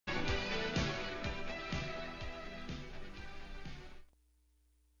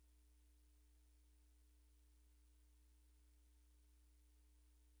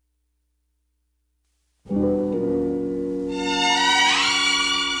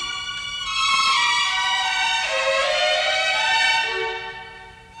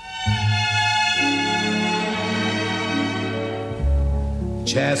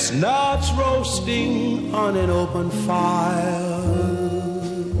Chestnuts roasting on an open fire,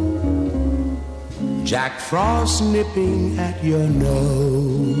 Jack Frost nipping at your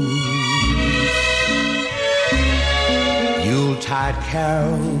nose, Yuletide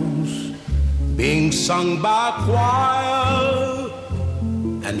carols being sung by choir,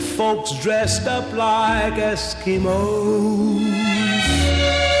 and folks dressed up like Eskimos.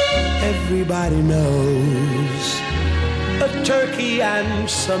 Everybody knows a turkey and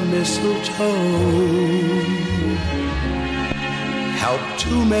some mistletoe help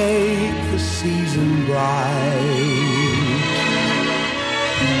to make the season bright.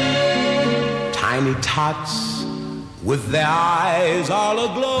 Tiny tots with their eyes all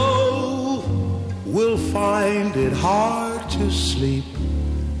aglow will find it hard to sleep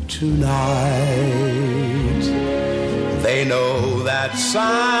tonight. They know that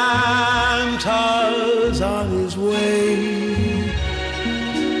Santa's on his way.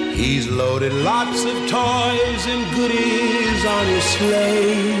 He's loaded lots of toys and goodies on his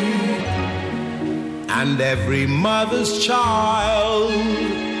sleigh. And every mother's child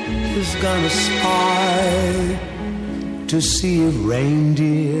is gonna spy to see if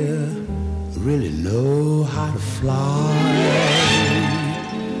reindeer really know how to fly.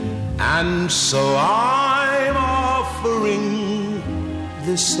 And so I'm offering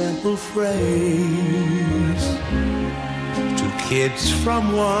this simple phrase to kids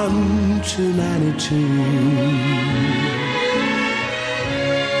from 1 to 92.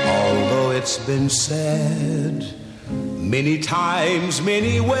 Although it's been said many times,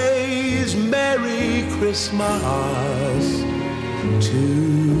 many ways, Merry Christmas to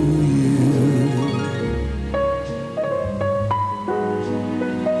you.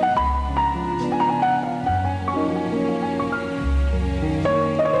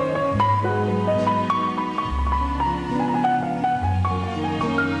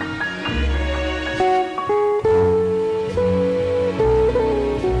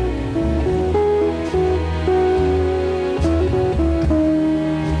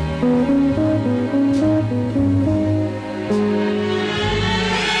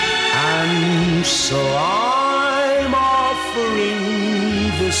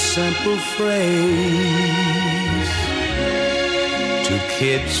 Simple phrase to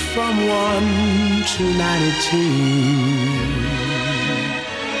kids from 1 to 92.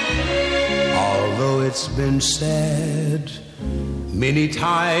 Although it's been said many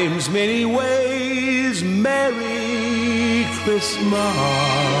times, many ways, Merry Christmas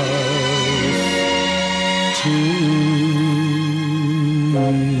to you.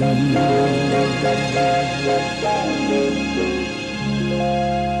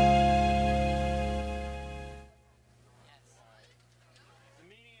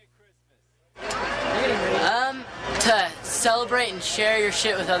 To celebrate and share your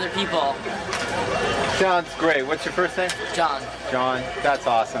shit with other people. Sounds great. What's your first name? John. John. That's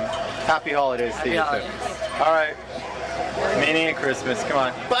awesome. Happy holidays to you too. All right. Meaning of Christmas. Come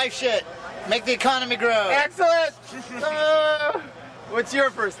on. Buy shit. Make the economy grow. Excellent. What's your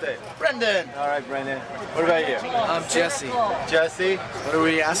first name? Brendan. All right, Brendan. What about you? I'm Jesse. Jesse. What are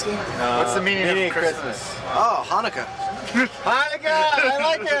we asking? What's the meaning of Christmas? Oh, Hanukkah. Hanukkah. I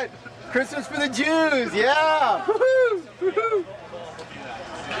like it. Christmas for the Jews, yeah! Woohoo! Woohoo!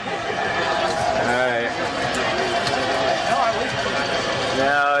 Alright.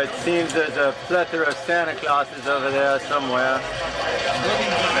 Now it seems there's a plethora of Santa Clauses over there somewhere.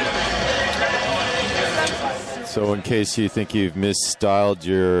 So in case you think you've misstyled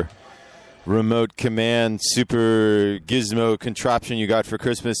your remote command super gizmo contraption you got for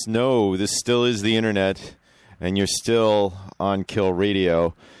Christmas, no, this still is the internet, and you're still on Kill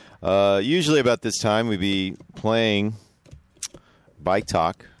Radio. Usually about this time we'd be playing Bike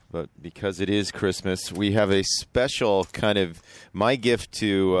Talk, but because it is Christmas, we have a special kind of my gift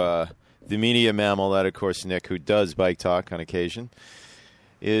to the media mammal, that of course Nick, who does Bike Talk on occasion,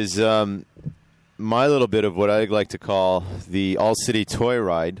 is my little bit of what I'd like to call the All-City Toy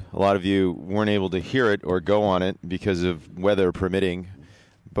Ride. A lot of you weren't able to hear it or go on it because of weather permitting,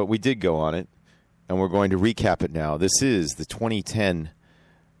 but we did go on it, and we're going to recap it now. This is the 2010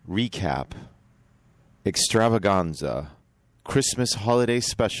 Recap Extravaganza Christmas Holiday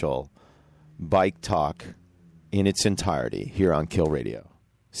Special Bike Talk in its entirety here on Kill Radio.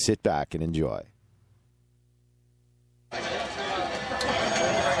 Sit back and enjoy.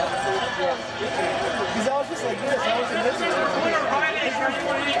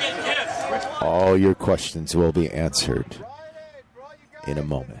 All your questions will be answered in a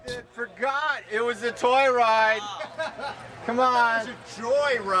moment. Forgot it was a toy ride. Come on. It's a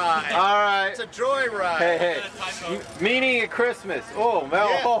joyride. All right. It's a joyride. Hey. Meaning of Christmas. Oh, well,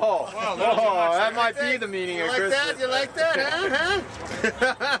 Yeah. oh, that might be the meaning of Christmas. You like that? Huh?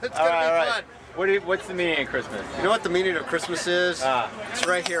 It's gonna be fun. What's the meaning of Christmas? You know what the meaning of Christmas is? Ah. It's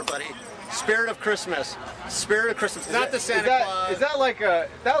right here, buddy. Spirit of Christmas. Spirit of Christmas. Not the Santa Claus. Is that like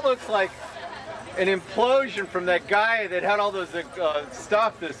that looks like an implosion from that guy that had all those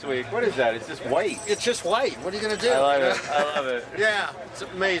stuff this week. What is that? It's just white. It's just white. What are you going to do? I love it. I love it. Yeah, it's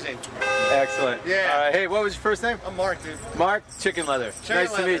amazing. Excellent. Yeah. All right. Hey, what was your first name? I'm Mark, dude. Mark Chicken Leather.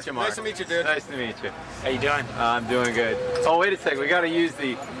 Nice to meet you, Mark. Nice to meet you, dude. Nice to meet you. How you doing? I'm doing good. Oh, wait a second. We got to use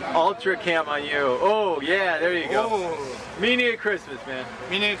the Ultra Cam on you. Oh, yeah. There you go. Oh. Meaning of Christmas, man.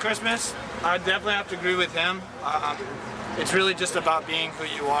 Meaning of Christmas? I definitely have to agree with him. It's really just about being who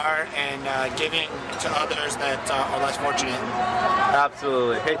you are and giving to others that are less fortunate.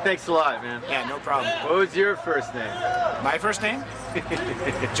 Absolutely. Hey, thanks a lot, man. Yeah, no problem. What was your first name? My first name?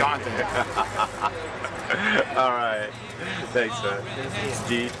 Jonathan. All right. Thanks, man.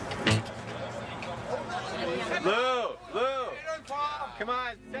 Steve. Lou! Come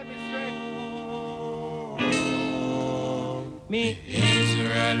on, set me straight. Me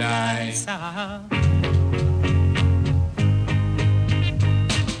Israelites.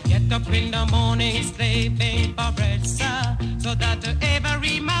 Get up in the morning, slaving for bread, sir, so that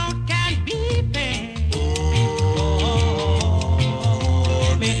every mouth can be fed. Oh,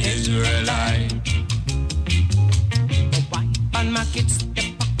 me Israelite. My wife and my kids,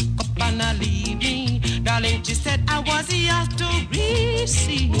 they pack up and leave me. Darling, she said I was yours to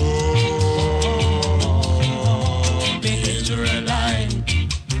receive. Oh, me Israelite.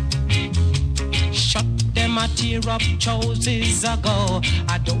 Shut them a tear up choices ago.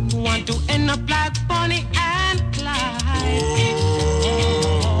 I don't want to end up like Bonnie and Clyde.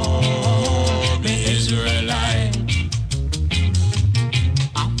 Oh, me Israelite.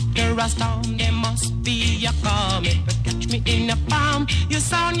 After a storm, there must be a calm. If you catch me in a palm, you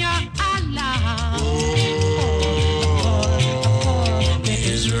sound your alarm. Oh, me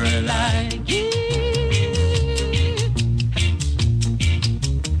Israelite.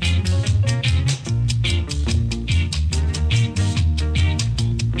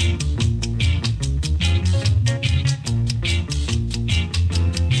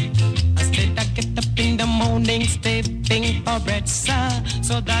 Stepping for bread, sir,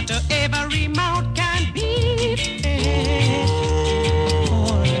 so that every mouth can be fed.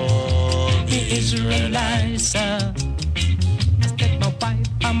 Oh, the Israelites, sir. I said my wife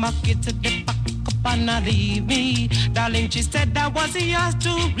and my kids at the back up and leave me. Darling, she said that was yours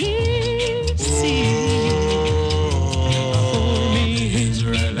to receive. Oh, me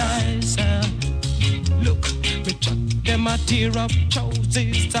Israelites, sir. Look, me chuck them a tear up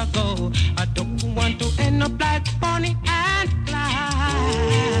choices ago. I don't want to end up like Bonnie and Clyde.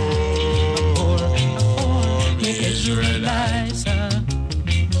 Me Israelites.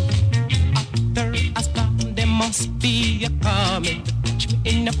 After a storm, there must be a calm. If you touch me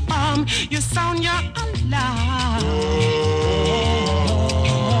in the palm, you sound your alarm.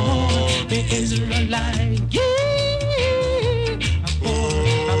 Me Israelite. Yeah.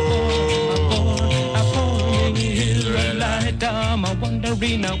 I'm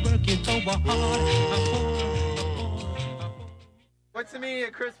wondering, I'm working so hard. What's the meaning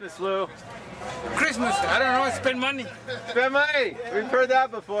of Christmas, Lou? Christmas, I don't know, spend money. Spend money. We've heard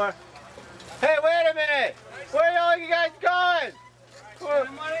that before. Hey, wait a minute. Where are all you guys going?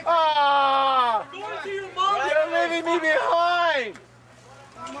 Ah! You're leaving me behind.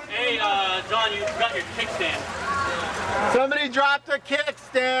 Hey, John, you got your kickstand. Somebody dropped a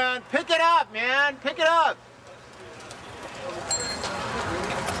kickstand. Pick it up, man. Pick it up.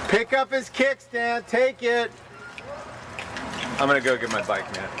 Pick up his kickstand. Take it. I'm going to go get my bike,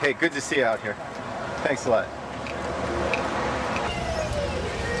 man. Okay, good to see you out here. Thanks a lot.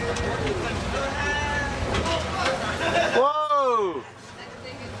 Whoa!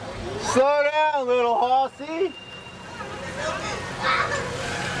 Slow down, little horsey.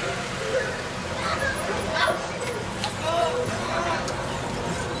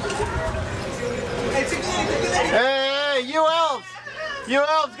 Hey, you elves! You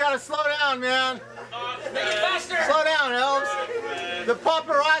elves gotta slow down, man. Slow down, elves. The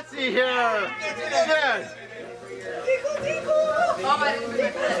paparazzi here. Shit.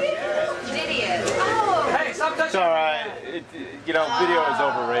 Hey, stop touching. It's all right. Video is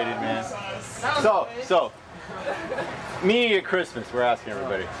overrated, man. So, meaning of Christmas. We're asking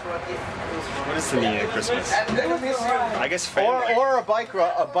everybody. What is the meaning of Christmas? I guess family. Or a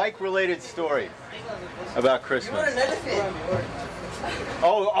bike related story about Christmas.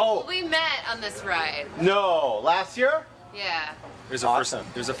 Oh. We met on this ride. No, last year? Yeah. There's a first date.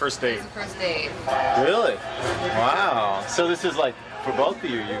 It was the first date. Really? Wow. So this is like for both of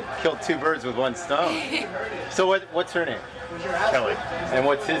you. You killed two birds with one stone. So what's her name? Kelly. And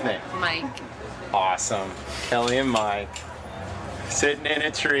what's his name? Mike. Awesome. Kelly and Mike sitting in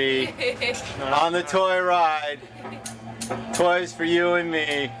a tree on the toy ride. Toys for you and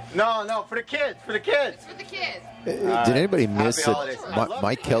me. No, for the kids. For the kids. It's for the kids. Did anybody miss Happy holidays. that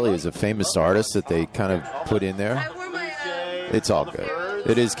Mike Kelly is a famous artist that they kind of put in there? I wore my It's all good.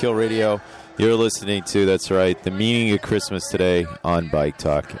 It is Kill Radio. You're listening to, that's right, The Meaning of Christmas today on Bike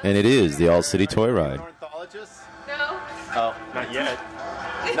Talk. And it is the All City Toy Ride. Ornithologist? No. Oh, Not yet.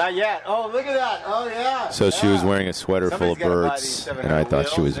 not yet. Oh, look at that. Oh, yeah. So she was wearing a sweater Somebody's full of gotta buy birds, these and 700 I thought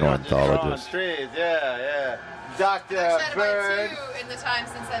she wheels. was an They don't just grow on ornithologist. trees. Yeah. Dr. I've had Bird. about 2 in the time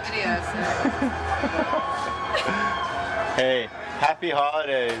since that video. Hey, happy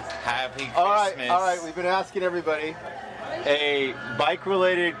holidays. Happy All Christmas. right. We've been asking everybody a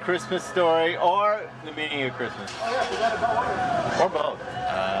bike-related Christmas story or the meaning of Christmas. Or both.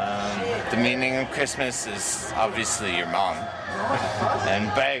 The meaning of Christmas is obviously your mom. And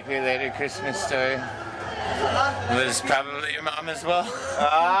bike-related Christmas story was probably your mom as well.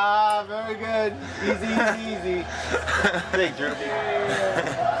 Ah, very good. Easy. Hey, Drew.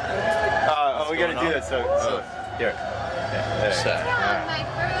 We got to do this. So here. Yeah. So, yeah.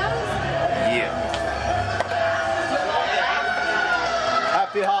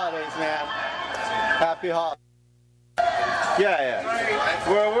 Happy holidays, man. Happy holidays. Yeah.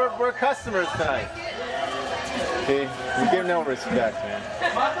 We're customers tonight. See, we give no respect, man.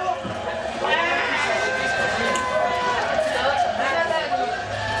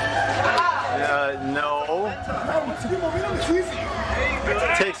 No.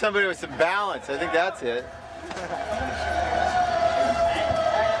 Take somebody with some balance. I think that's it.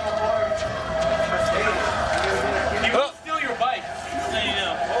 He won't steal your bike. So you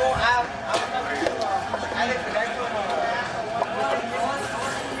know.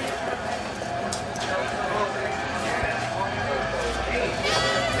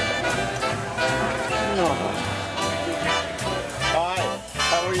 Hi,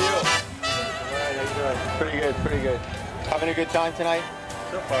 how are you? All right, how you doing? Pretty good. Having a good time tonight?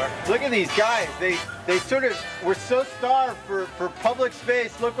 So far. Look at these guys. They sort of, we're so starved for public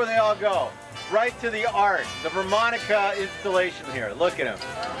space. Look where they all go. Right to the art, the Vermonica installation here. Look at them.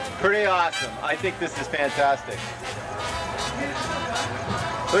 Pretty awesome. I think this is fantastic.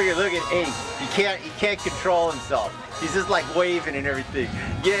 Look at Ace. He can't control himself. He's just like waving and everything.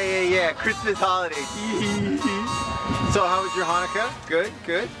 Yeah. Christmas holidays. So how was your Hanukkah? Good.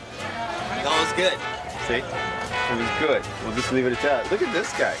 That was good. See? It was good. We'll just leave it at that. Look at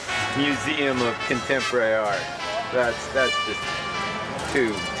this guy. Museum of Contemporary Art. That's just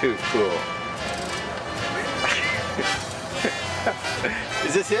too cool.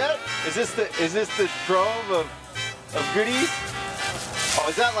 Is this it? Is this the trove of goodies? Oh,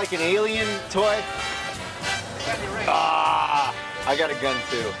 is that like an alien toy? Ah, I got a gun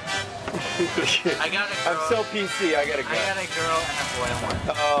too. I got a girl. I'm so PC. I got a gun. I got a girl and a boy one.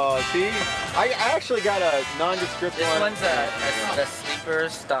 Oh, see? I actually got a nondescript This one. one's the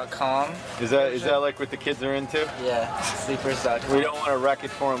sleepers.com. Is that like what the kids are into? Yeah, sleepers.com. We don't want to wreck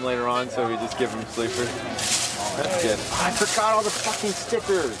it for them later on, so we just give them sleepers. That's good. Oh, I forgot all the fucking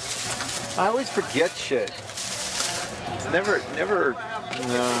stickers. I always forget shit. It's never,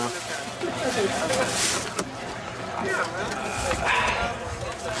 no.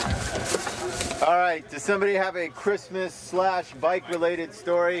 All right, does somebody have a Christmas/bike-related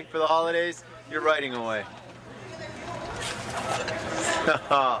story for the holidays? You're writing away.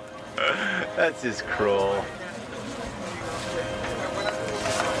 That's just cruel.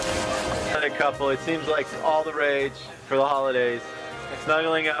 A couple, it seems like all the rage for the holidays.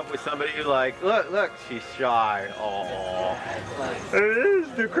 Snuggling up with somebody you like. Look, she's shy. Oh, it is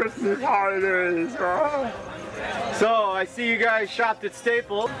the Christmas holidays. Oh. So I see you guys shopped at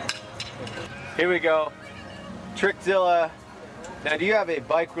Staples. Here we go. Trickzilla. Now, do you have a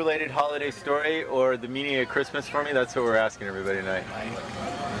bike-related holiday story or the meaning of Christmas for me? That's what we're asking everybody tonight.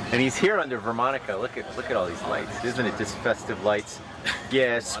 And he's here under Vermonica. Look at all these lights. Isn't it just festive lights?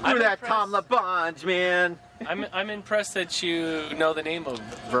 Yeah, screw that Tom LaBonge, man. I'm impressed that you know the name of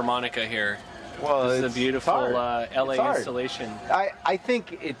Vermonica here. Well, this is a beautiful LA hard. installation. I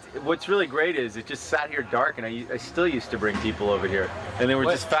think what's really great is it just sat here dark, and I still used to bring people over here, and they were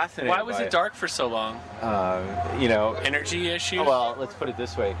just fascinated. Why was it dark for so long? Energy issues. Well, let's put it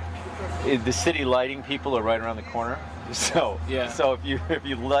this way: the city lighting people are right around the corner. So yeah. So if you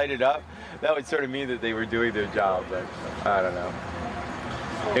light it up, that would sort of mean that they were doing their job. But I don't know.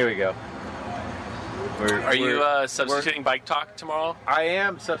 Here we go. Are you substituting Bike Talk tomorrow? I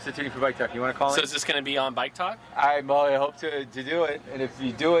am substituting for Bike Talk. You want to call in? So is this going to be on Bike Talk? I hope to do it, and if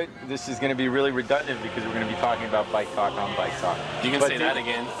you do it, this is going to be really redundant because we're going to be talking about Bike Talk on Bike Talk. You can say that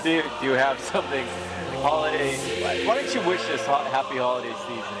again. Do you have something holiday? Why don't you wish us happy holiday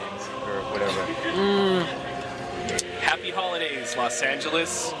seasonings or whatever? Happy holidays, Los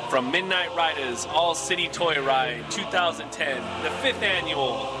Angeles, from Midnight Riders All City Toy Ride 2010, the 5th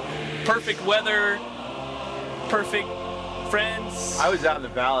annual. Perfect weather, perfect friends. I was out in the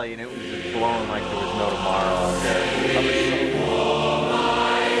valley and it was just blowing like there was no tomorrow out there.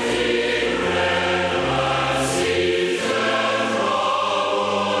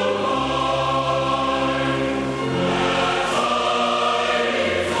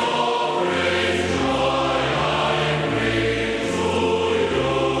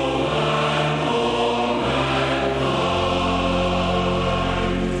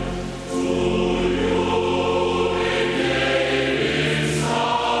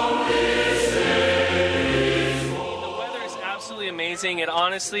 And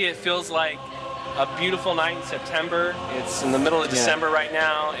honestly, it feels like a beautiful night in September. It's in the middle of December right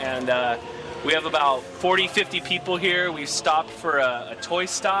now, and we have about 40-50 people here. We've stopped for a toy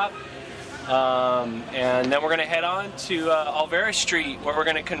stop, and then we're going to head on to Alvera Street, where we're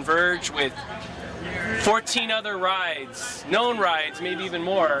going to converge with 14 other rides, known rides, maybe even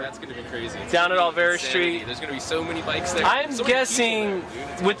more. That's going to be crazy. Down at Alvera Street. There's going to be so many bikes there. I'm guessing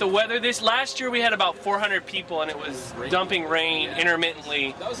with the weather, last year we had about 400 people and it was dumping rain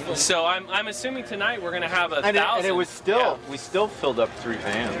intermittently. So I'm assuming tonight we're going to have 1,000. And it was still, we still filled up 3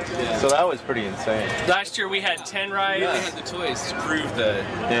 vans. Yeah. So that was pretty insane. Last year we had 10 rides. We only had the toys to prove the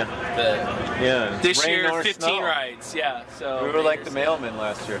This rain year or 15 snow. rides. Yeah. So we were like the mailman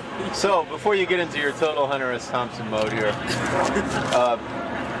last year. So before you get into your total Hunter S. Thompson mode here,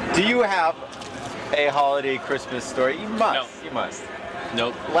 do you have a holiday Christmas story? You must. No. You must.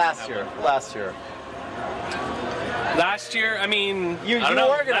 Nope. Last year. Last year, I mean, you I don't know.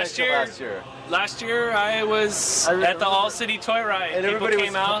 organized last year. Last year, I was at the All City Toy Ride. And people everybody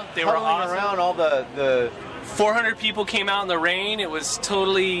came was out. They were awesome. around all the 400 people came out in the rain. It was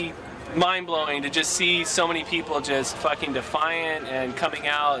totally mind-blowing to just see so many people just fucking defiant and coming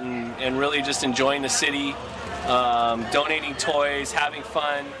out and really just enjoying the city, donating toys, having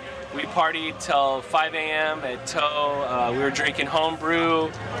fun. We partied till 5 a.m. at Toe. We were drinking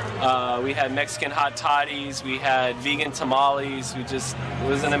homebrew. We had Mexican hot toddies. We had vegan tamales. It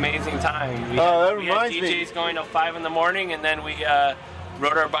was an amazing time. We had DJs going till 5 in the morning, and then we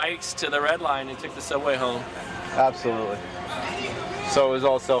rode our bikes to the Red Line and took the subway home. Absolutely. So it was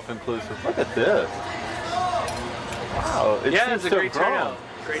all self-inclusive. Look at this. Wow. It was a great turnout.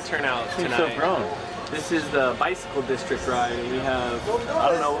 Great turnout Seems tonight. so grown. This is the bicycle district ride, and we have, I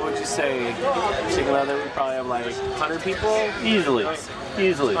don't know, what would you say, Chicken Leather, we probably have like 100 people? Easily.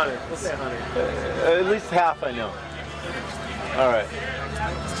 100. Let's say 100. At least half I know. All right.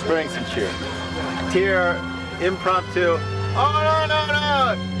 Let's bring some cheer. Tier, impromptu. Oh,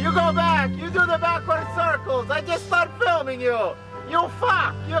 no. You go back. You do the backward circles. I just start filming you. You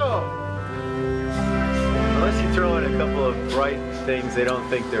fuck, you. Unless you throw in a couple of bright things they don't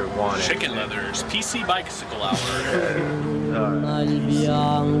think they're wanted. Chicken Leather's PC Bicycle Hour. Al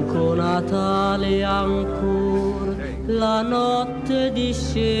bianco Natale ancora la notte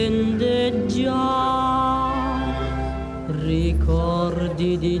discende già,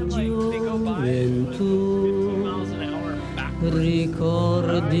 ricordi di gioventù,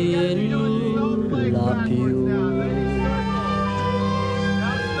 ricordi e nulla più.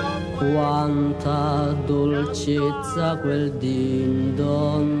 Quanta dolcezza quel din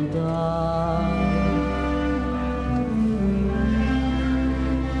don dan.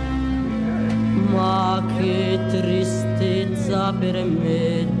 Ma che tristezza per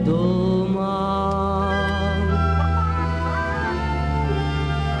me domani.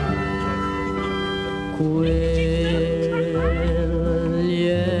 Quel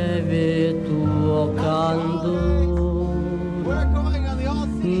lieve tuo candore.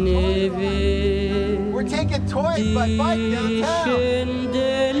 We're taking toys by bike downtown.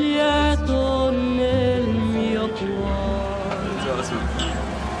 Scende lieto nel mio cuore.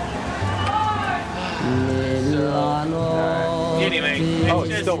 Nella notte Oh,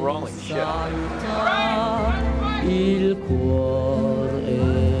 it's still rolling. Shit. il cuore è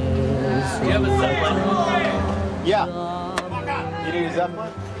Yeah. You need a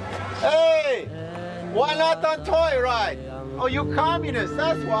Zeppelin? Hey! Why not on toy ride? Oh, you communists,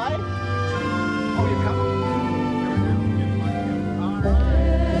 that's why. Oh, you communists.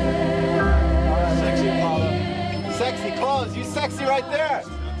 Sexy sexy clothes. You sexy right there.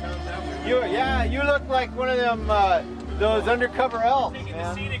 You look like one of them, those undercover elves,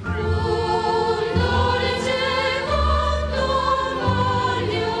 man.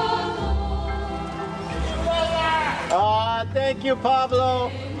 Thank you, Pablo.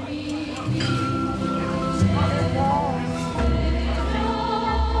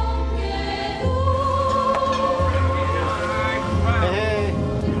 Hey.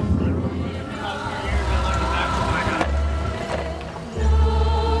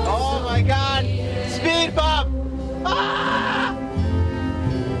 Oh my God! Speed bump! Ah!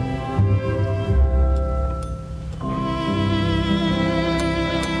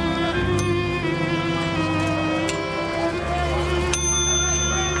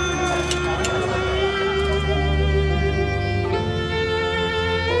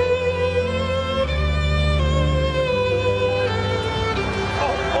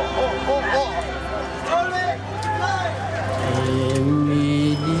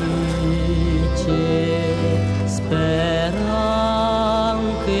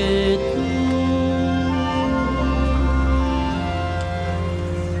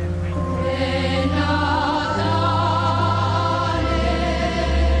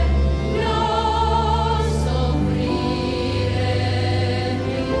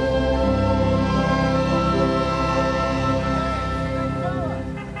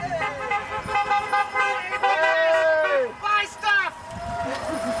 Buy stuff!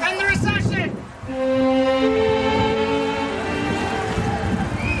 And the recession!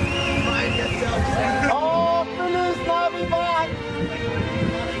 Oh, Feliz Navidad!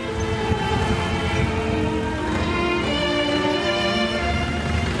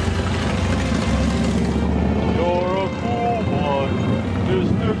 You're a cool one,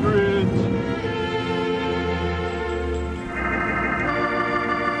 Mr. Grinch.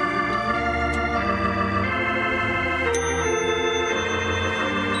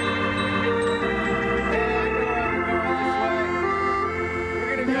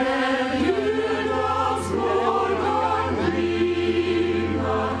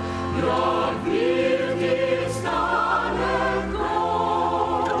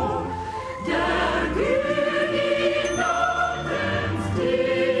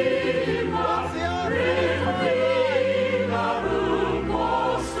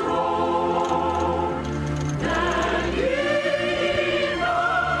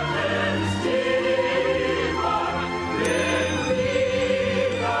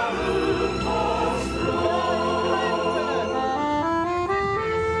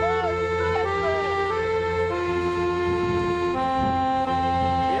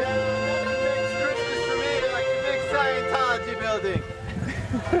 Building.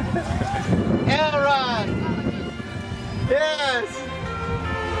 Elrond! Yes!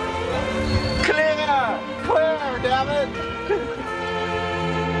 Clear! Clear, damn it!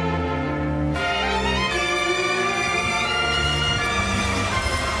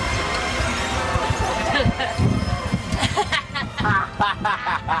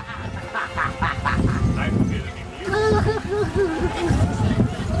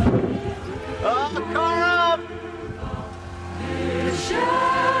 Oh, car up!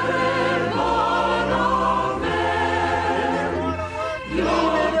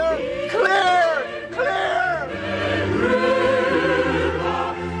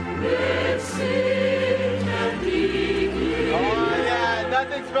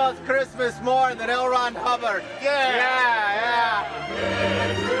 Christmas more than L. Ron Hubbard. Yeah.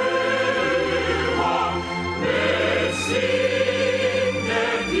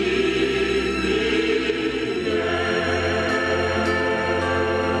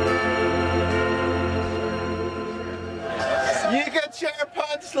 You can share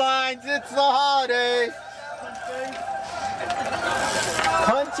punchlines. It's the holidays.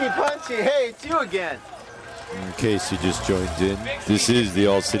 Punchy. Hey, it's you again. In case you just joined in, this is the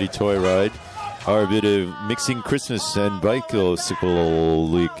All City Toy Ride. Our bit of mixing Christmas and bicycle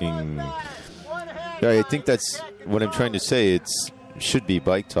leaking. Yeah, I think that's what I'm trying to say. It should be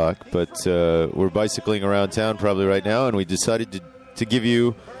bike talk, but we're bicycling around town probably right now, and we decided to give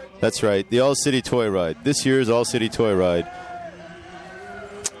you, that's right, the All City Toy Ride. This year's All City Toy Ride.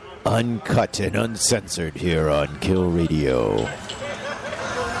 Uncut and uncensored here on Kill Radio.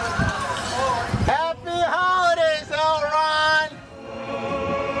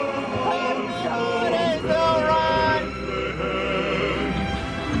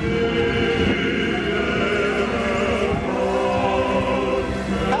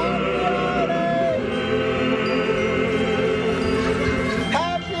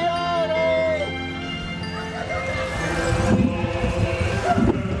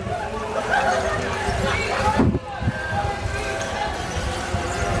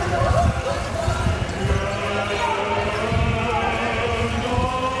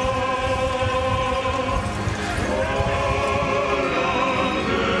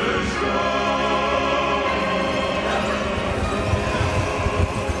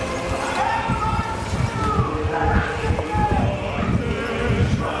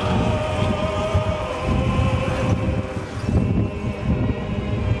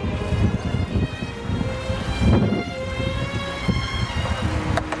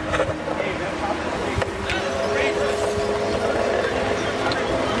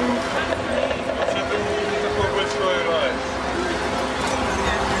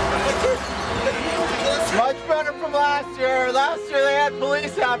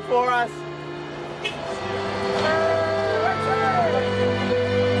 one for us?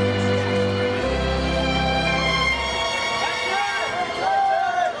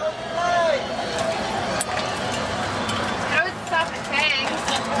 I would stop at Tangs.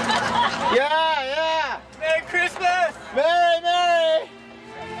 Yeah. Merry Christmas! Merry.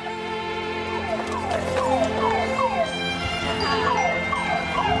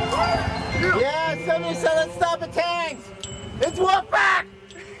 Yeah, somebody said let's stop at Tangs. It's Wolfpack!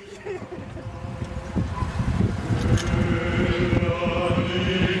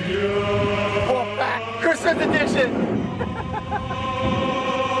 Wolfpack, Christmas edition!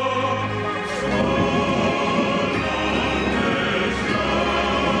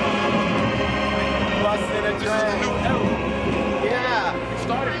 Busting a train. Yeah.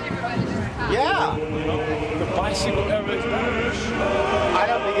 Yeah. The bicycle ever is better. I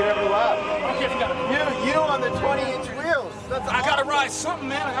don't think it ever left. Okay, You on the 20-inch wheels. I gotta ride something,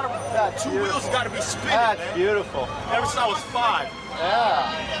 man. I gotta. Two wheels gotta be spinning. That's man. beautiful. Ever since I was 5.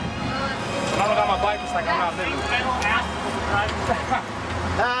 Yeah. When I don't got my bike, it's like I'm not living.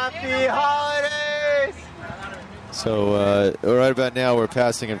 Happy holidays! So right about now we're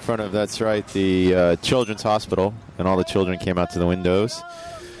passing in front of, that's right, the Children's Hospital, and all the children came out to the windows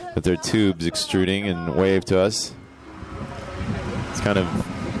with their tubes extruding and waved to us. It's kind of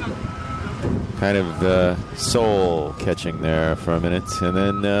soul catching there for a minute, and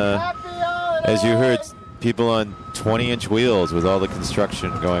then as you heard, people on 20-inch wheels with all the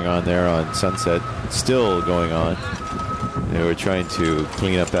construction going on there on Sunset, still going on. They were trying to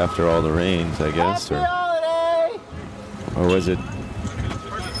clean up after all the rains, I guess, or was it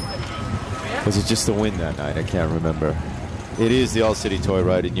just the wind that night? I can't remember. It is the All City Toy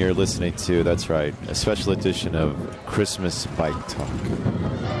Ride, and you're listening to, that's right, a special edition of Christmas Bike Talk.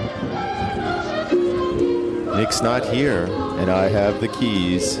 Nick's not here, and I have the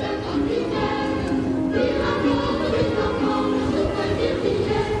keys.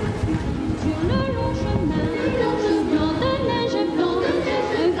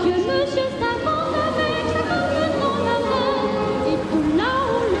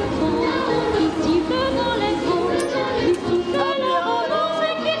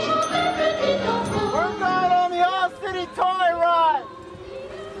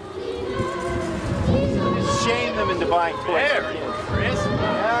 Buying toys. There, Chris.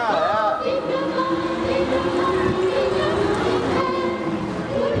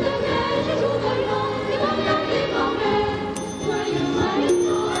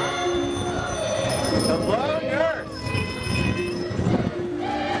 Hello, nurse.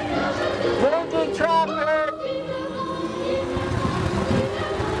 Lincoln traffic.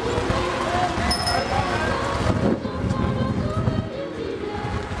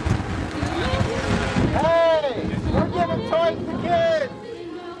 Hey, we're giving toys to kids.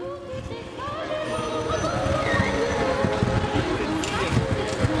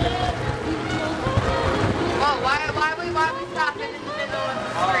 Oh, why we stopping in the middle of the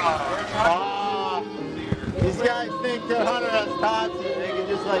street? These guys think they're hunting us, Tots, and they can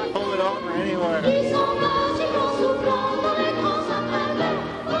just like pull it over anywhere.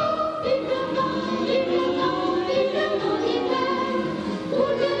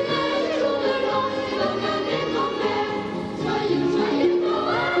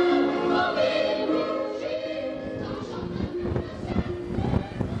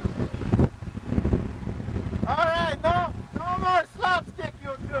 All right, no more slapstick,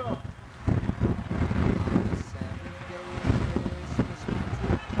 you two.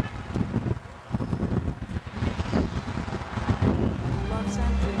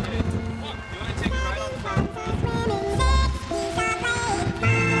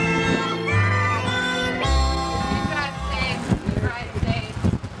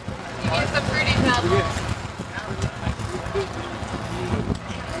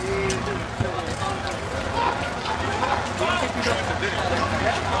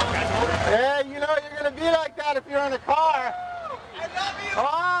 Yeah, you know you're gonna be like that if you're in a car. I love you.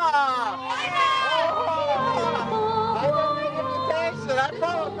 I got the invitation. I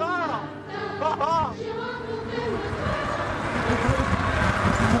know,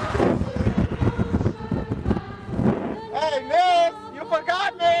 Hey, miss, you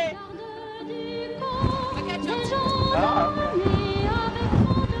forgot me.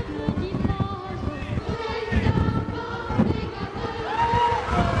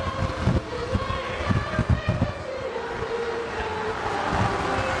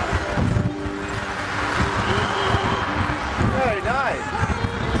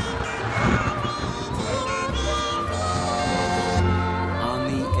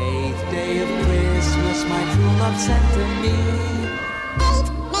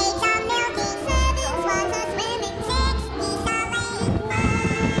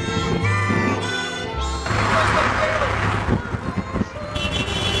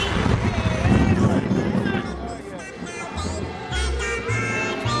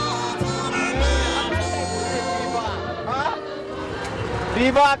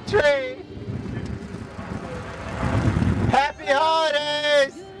 Bebop Tree. Happy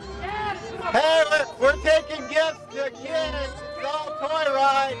holidays! Hey, we're taking gifts to kids. It's all toy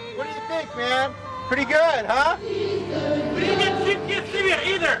ride. What do you think, man? Pretty good, huh? We didn't get cheap gifts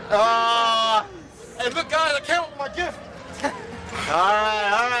either. Hey, look, guys, I can't with my gift. All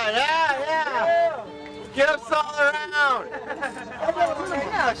right, yeah. Gifts all around.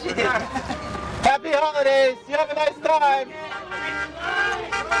 Happy holidays. You have a nice time.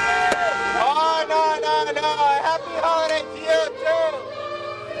 Oh, no. Happy holiday to you, too.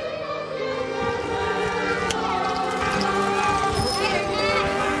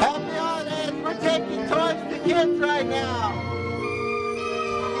 Happy holidays. We're taking toys to kids right now.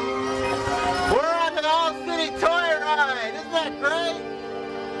 We're on the All-City Toy Ride. Isn't that great?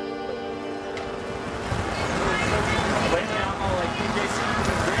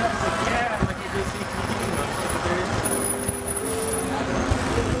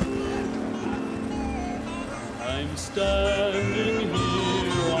 I'm standing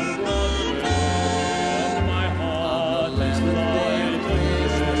here on Broadway, and my heart is light again.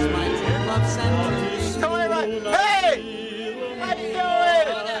 Toy Ride. Hey! How you doing?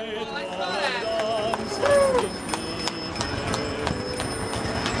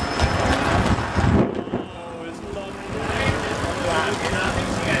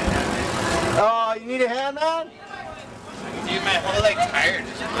 Oh, you need a hand, man? Dude, my whole like tire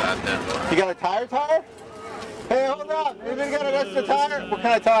just dropped out. You got a tire? Hey, hold up. Anybody got an extra tire? What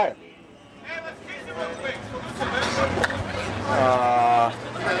kind of tire?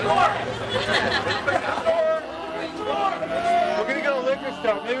 We're going to go to a liquor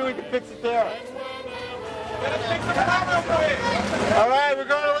store. Maybe we can fix it there. All right, we're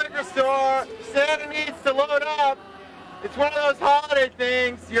going to a liquor store. Santa needs to load up. It's one of those holiday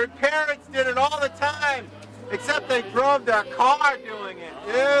things. Your parents did it all the time, except they drove their car doing it.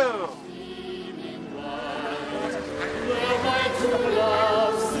 Ew.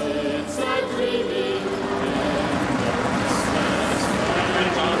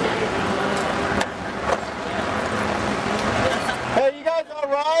 Hey, you guys all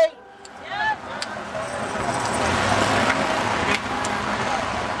right? Yep.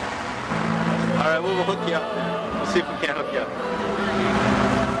 All right, we'll hook you up. We'll see if we can hook you up.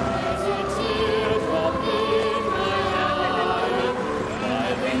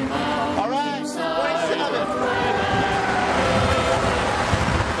 All right, 27.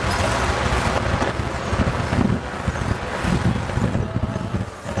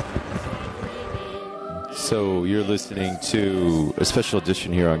 So you're listening to a special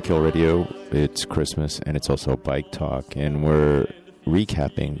edition here on Kill Radio. It's Christmas, and it's also Bike Talk, and we're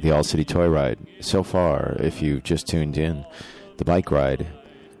recapping the All-City Toy Ride. So far, if you've just tuned in, the bike ride,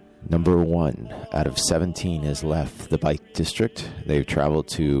 number 1 out of 17 has left the bike district. They've traveled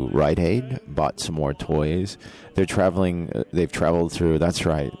to Rite Aid, bought some more toys. They've traveled through, that's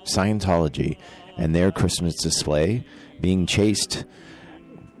right, Scientology, and their Christmas display, being chased.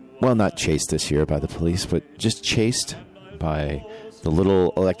 Well, not chased this year by the police, but just chased by the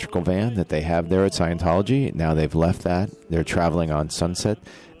little electrical van that they have there at Scientology. Now they've left that. They're traveling on Sunset.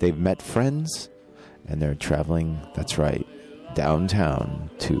 They've met friends, and they're traveling, that's right, downtown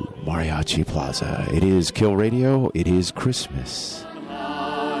to Mariachi Plaza. It is Kill Radio. It is Christmas.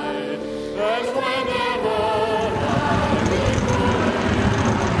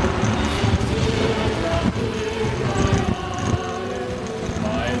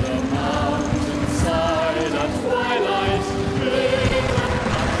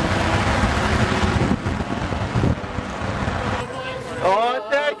 Oh,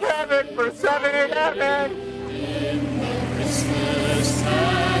 thank heaven for 7-Eleven.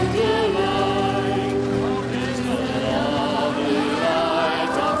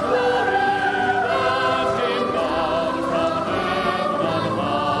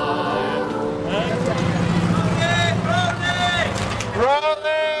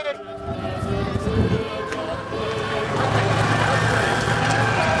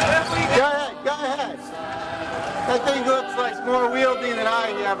 That thing looks like more wieldy than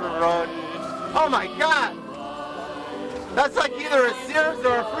I ever rode. Oh my God! That's like either a Sears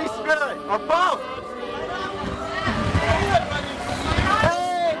or a Free Spirit, or both!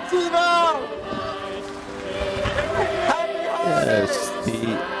 Hey, TiVo! Yes, the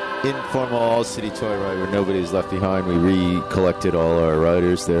informal All-City Toy Ride where nobody's left behind. We recollected all our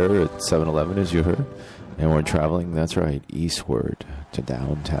riders there at 7-Eleven, as you heard. And we're traveling, that's right, eastward to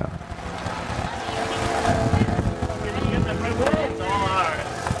downtown.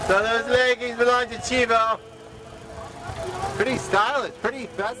 So those leggings belong to TiVo. Pretty stylish, pretty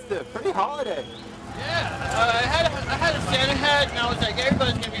festive, pretty holiday. I had a Santa hat, and I was like,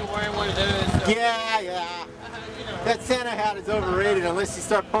 everybody's gonna be wearing one of those. So. Yeah. That Santa hat is overrated unless you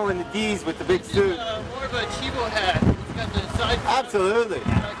start pulling the D's with the big suit. More of a Chivo hat. It's got the side. Absolutely.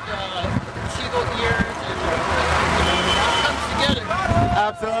 Like Chivo ears, and it all comes together.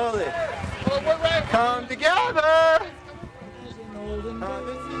 Absolutely. Well, we're right. Come together.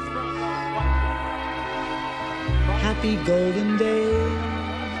 Happy golden days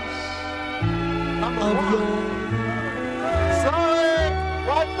of your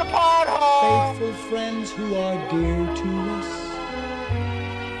what's the pothole? faithful friends who are dear to us.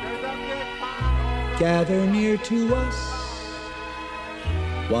 Gather near to us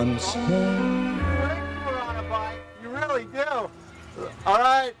once more. You really do. All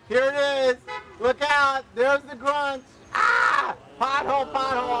right, here it is. Look out. There's the grunt. Ah! Pothole,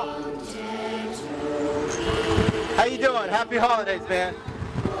 pothole. How you doing? Happy holidays, man.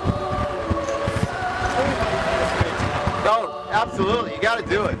 Oh, absolutely. You got to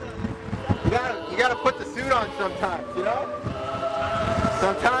do it. You got to put the suit on sometimes, you know?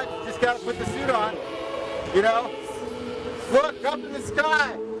 Sometimes you just got to put the suit on, you know? Look, up in the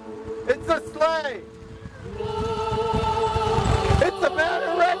sky. It's a sleigh. It's a man in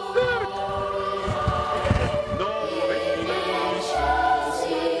a red suit.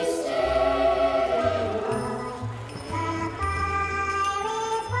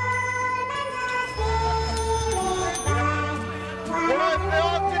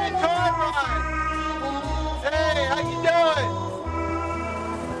 Hey, how you doing?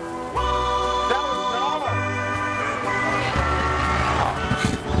 That was Noah.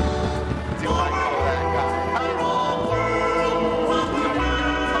 Do I know that guy?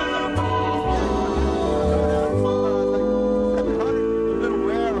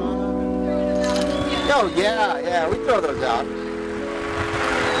 Oh, yeah, we throw those out.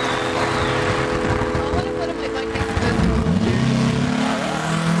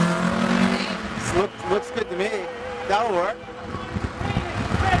 Looks good to me. That'll work.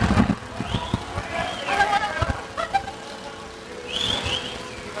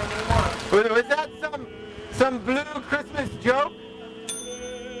 Was that some blue Christmas joke?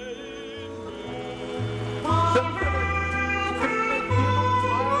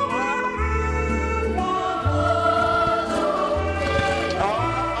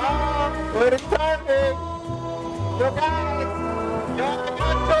 What a timing! So guys, you're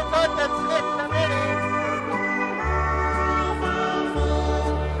not so good that slipped a minute.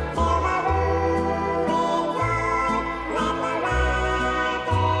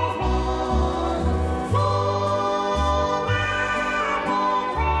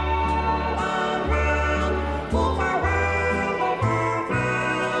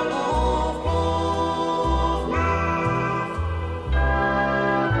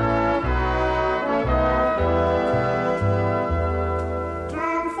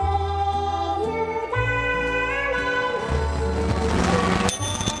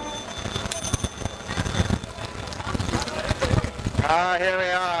 Here we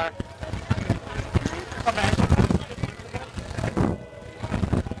are.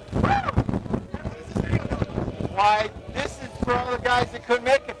 Why, this is for all the guys that couldn't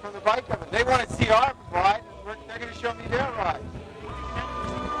make it from the bike oven. They want to see our ride, and they're going to show me their ride.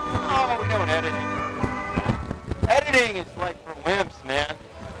 Oh, we're doing editing. Editing is like for wimps, man.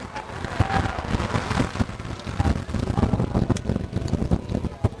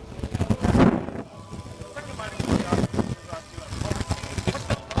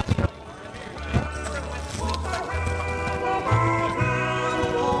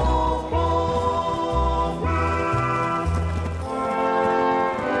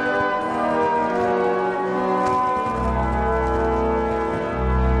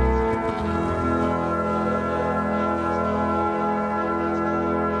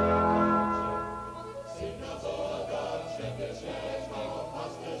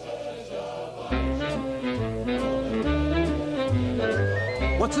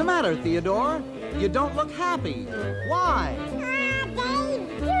 What's the matter, Theodore? You don't look happy. Why?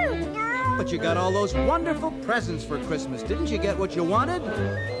 But you got all those wonderful presents for Christmas. Didn't you get what you wanted? All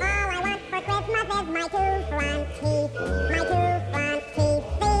I want for Christmas is my two front teeth. My two front teeth.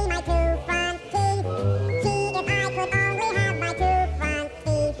 See my two front teeth. See if I could only have my two front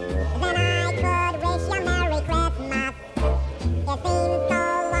teeth. Then I could wish you Merry Christmas. It seems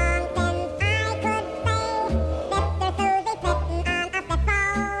so long since I could say Sister Susie sitting on a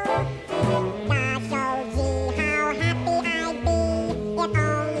phone. Gosh, oh gee, how happy I'd be if only I could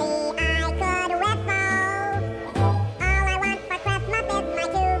whistle. All I want for Christmas is my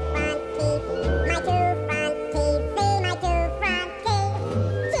two front teeth. My two front teeth. See my two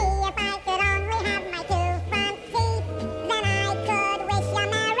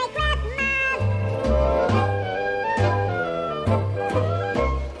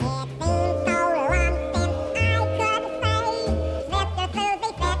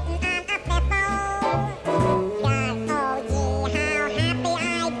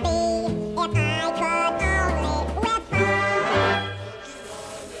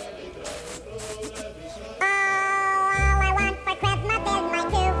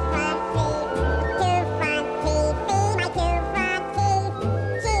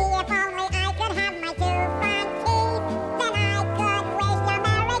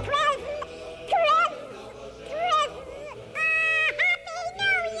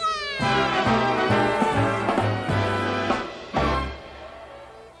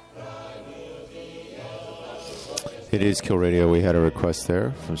it is Kill Radio. We had a request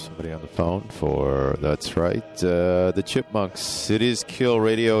there from somebody on the phone for, that's right, the Chipmunks. It is Kill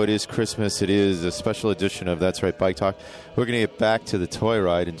Radio. It is Christmas. It is a special edition of That's Right Bike Talk. We're going to get back to the toy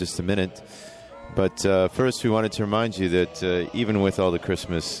ride in just a minute. But first, we wanted to remind you that even with all the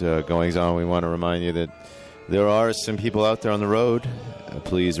Christmas goings on, we want to remind you that there are some people out there on the road.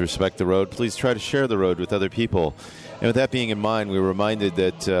 Please respect the road. Please try to share the road with other people. And with that being in mind, we were reminded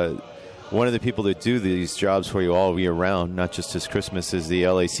that one of the people that do these jobs for you all year round, not just as Christmas, is the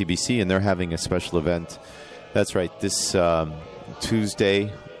LACBC, and they're having a special event. That's right, this Tuesday,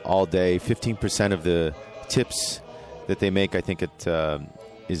 all day, 15% of the tips that they make, I think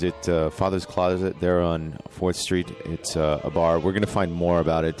is it Father's Closet there on 4th Street. It's a bar. We're going to find more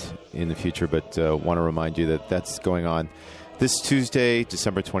about it in the future, but want to remind you that that's going on this Tuesday,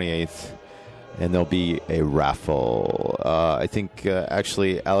 December 28th. And there'll be a raffle. I think,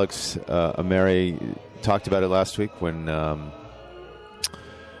 actually, Alex Ameri talked about it last week when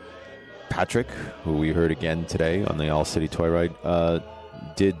Patrick, who we heard again today on the All City Toy Ride,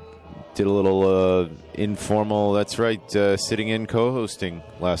 did a little informal, that's right, sitting in co-hosting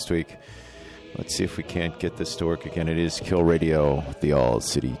last week. Let's see if we can't get this to work again. It is Kill Radio, the All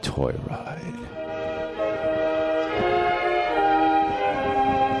City Toy Ride.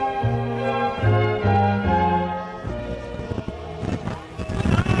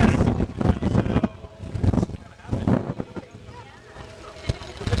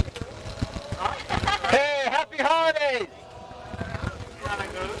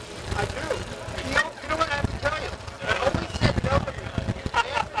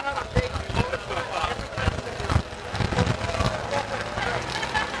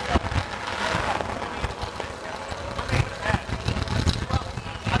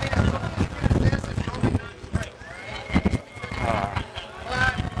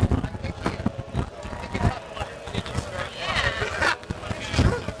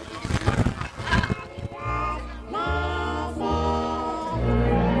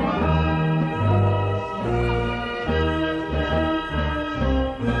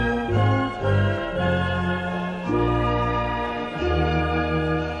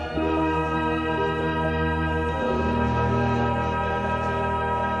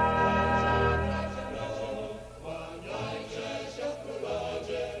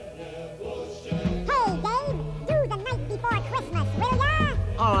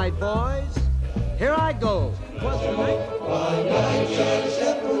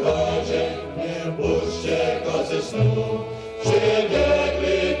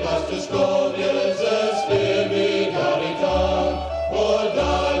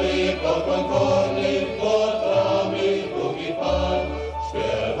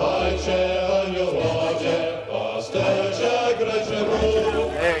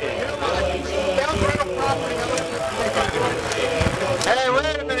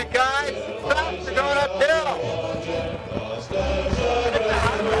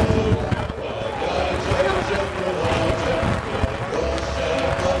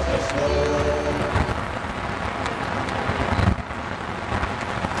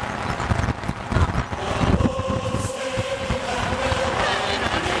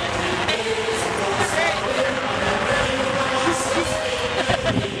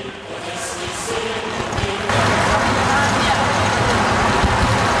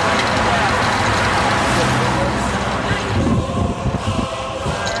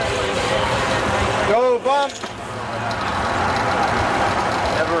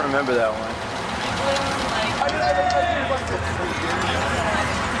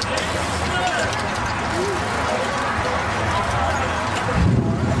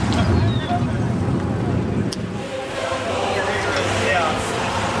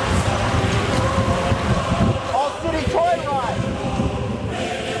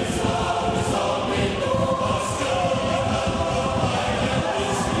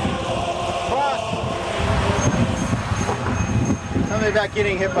 About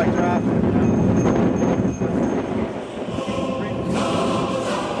getting hit by traffic.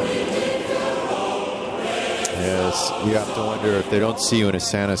 Yes, you have to wonder if they don't see you in a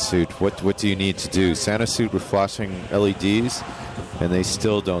Santa suit, what do you need to do? Santa suit with flashing LEDs, and they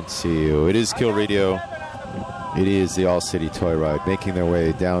still don't see you. It is Kill Radio. It is the All City Toy Ride, making their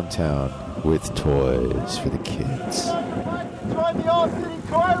way downtown with toys for the kids. Join the All City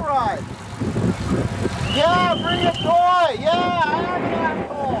Toy Ride. Yeah, bring a toy. Yeah, I have an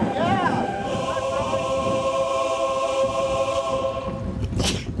asshole. Yeah.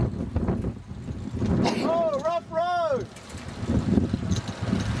 Oh, rough road.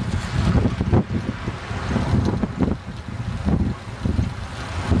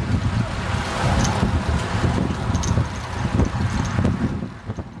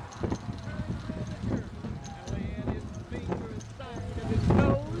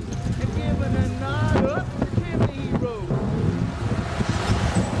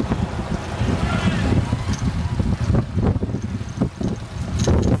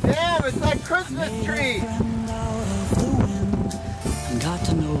 tree. Got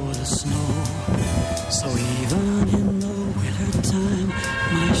to know the snow. So even in the winter time,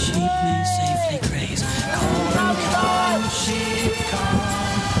 my sheep may safely graze. Come, sheep, come.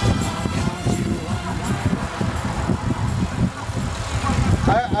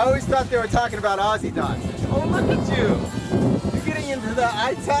 I always thought they were talking about Aussie dogs. Oh, look at you. You're getting into the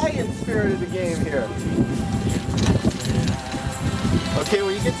Italian spirit of the game here. Okay,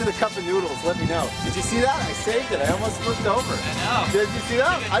 when you get to the cup of noodles, let me know. Did you see that? I saved it. I almost flipped over. I know. Did you see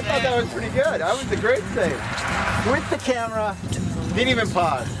that? I thought that was pretty good. That was a great save. With the camera, didn't even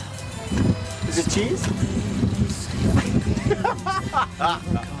pause. Is it cheese?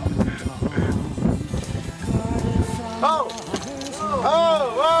 Oh!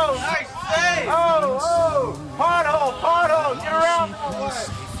 Oh! Oh! Nice save! Oh! Oh! Pothole! Get around that way!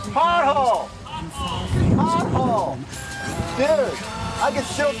 Pothole! Dude, I can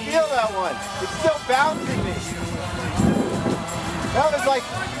still feel that one. It's still bouncing me. That was like,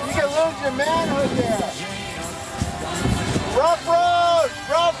 you can lose your manhood there. Rough road!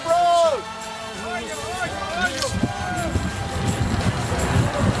 Rough road!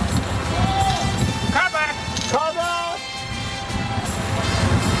 Come back! Come back!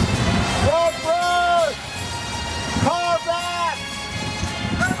 Rough road! Car back!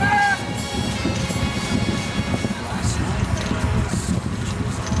 Come back!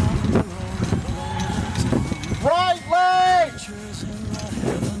 Right leg!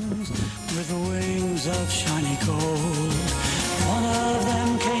 With wings of shiny gold. One of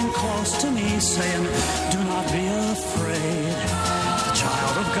them came close to me, saying, "Do not be afraid. The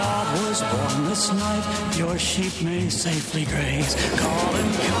child of God was born this night. Your sheep may safely graze. Call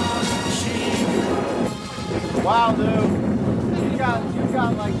and come, sheep." Wow, Lou. You got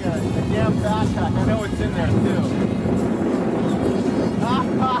like a damn backpack. I know what's in there too. Ha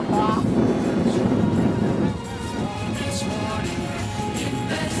ha ha.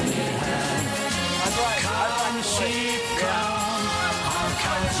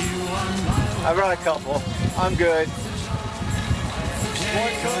 I brought a couple. I'm good. One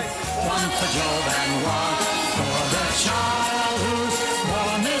for Job and one for the child who's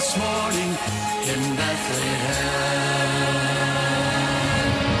born this morning in Bethlehem.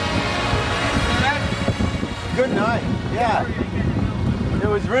 Good night. Yeah. It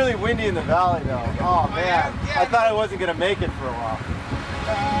was really windy in the valley though. Oh man. I thought I wasn't going to make it for a while.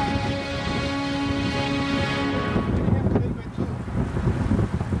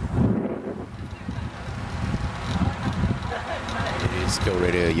 Kill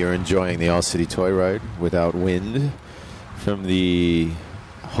Radio, you're enjoying the All City Toy Ride without wind from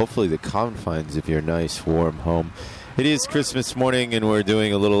hopefully the confines of your nice warm home. It is Christmas morning and we're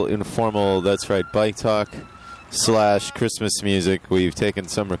doing a little informal, that's right, bike talk / Christmas music. We've taken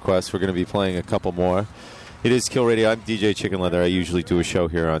some requests. We're going to be playing a couple more. It is Kill Radio. I'm DJ Chicken Leather. I usually do a show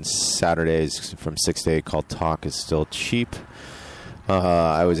here on Saturdays from 6 to 8 called Talk is Still Cheap.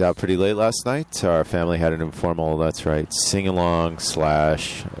 I was out pretty late last night. Our family had an informal, that's right, sing-along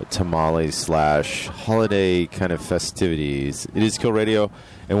 / tamales / holiday kind of festivities. It is Kill Radio,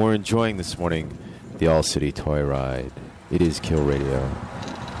 and we're enjoying this morning the All City Toy Ride. It is Kill Radio.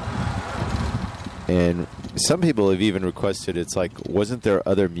 And some people have even requested, it's like, wasn't there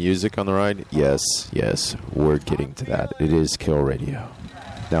other music on the ride? Yes, we're getting to that. It is Kill Radio.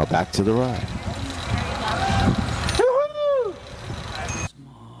 Now back to the ride.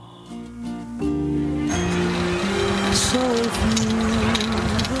 So if you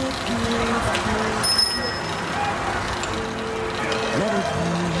let it be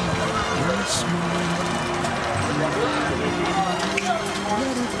your smile.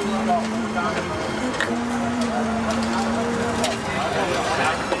 Let it be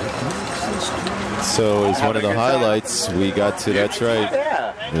So as one of the highlights, we got to, that's right,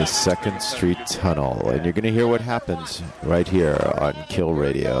 the 2nd Street Tunnel. And you're going to hear what happens right here on Kill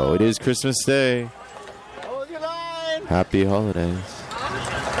Radio. It is Christmas Day. Happy holidays.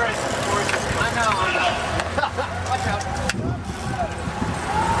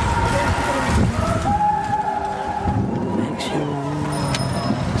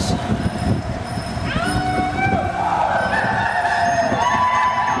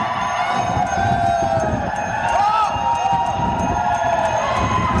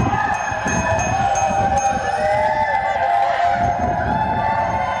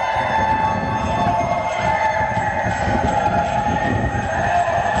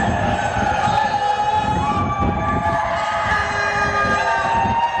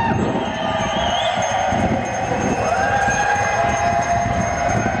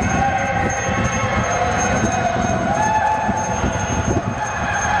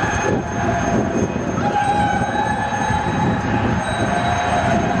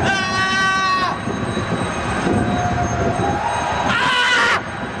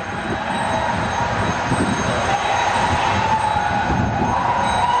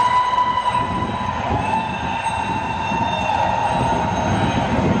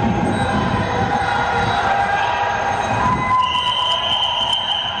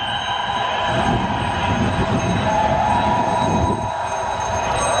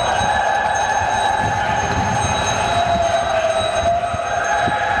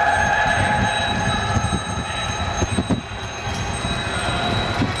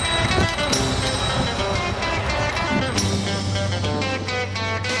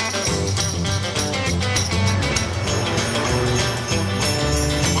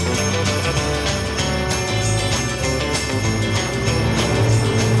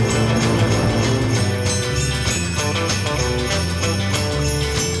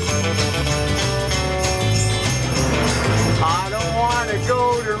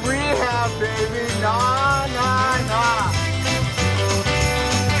 go to rehab, baby. Nah, nah, nah.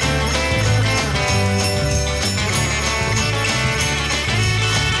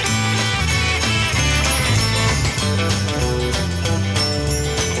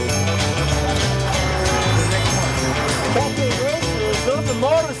 Captain Racers, those are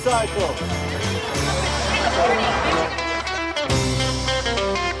motorcycles.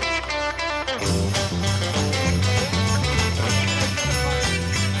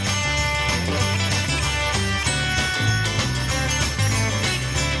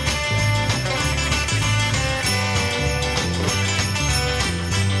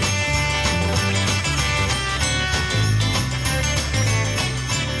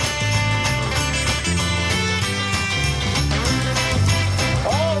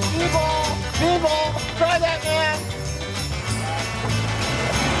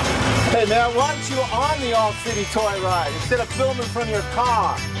 Hey man, why aren't you on the All-City Toy Ride instead of filming from your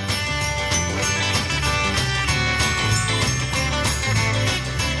car?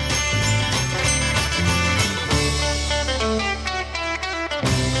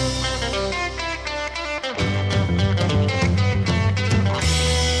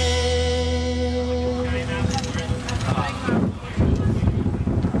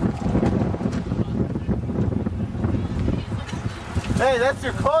 Hey, that's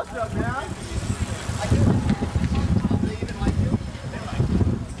your close-up, man.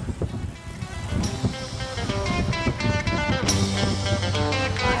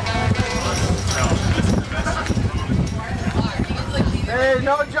 Hey,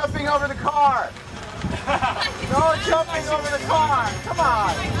 no jumping over the car. No jumping over the car. Come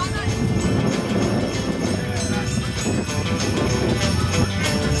on.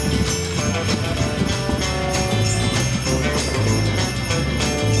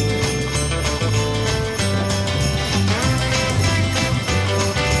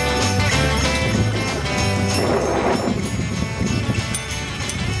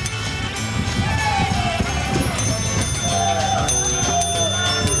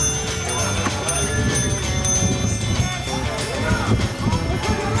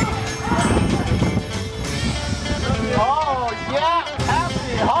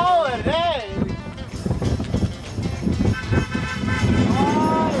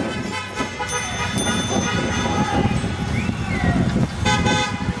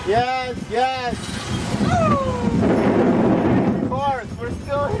 Yes, yes. Of course, we're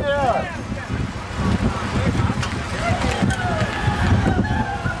still here.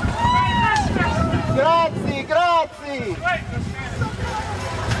 Grazie, grazie.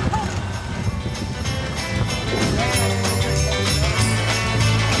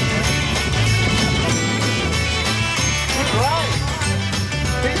 He's right.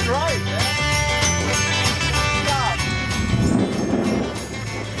 He's right.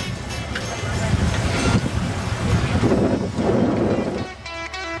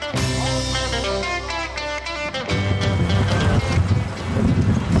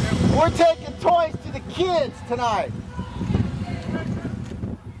 We're taking toys to the kids tonight.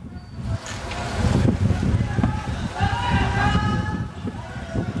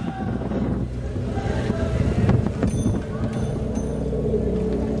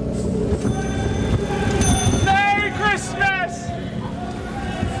 Merry Christmas!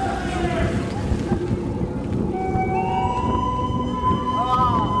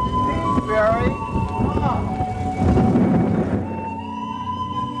 Peace, Barry.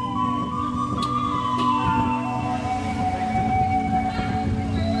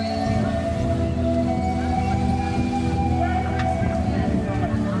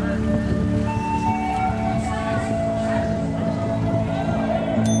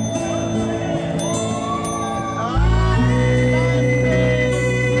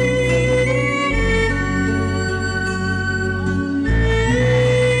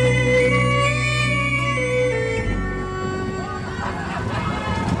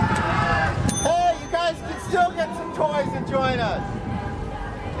 Still get some toys and join us.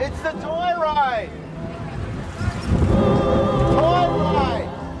 It's the toy ride. Toy ride.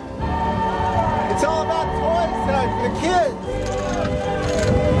 It's all about toys tonight for the kids.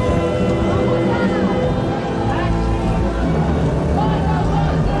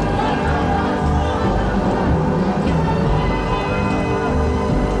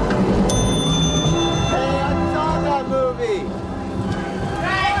 Hey, I saw that movie.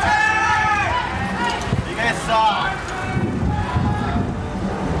 You guys saw it.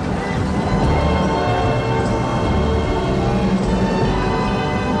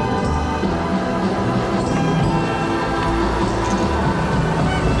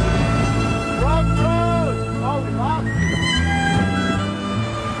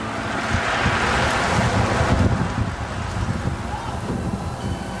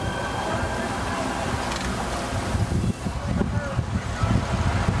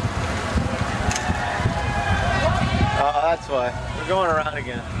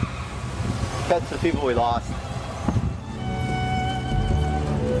 catch the people we lost.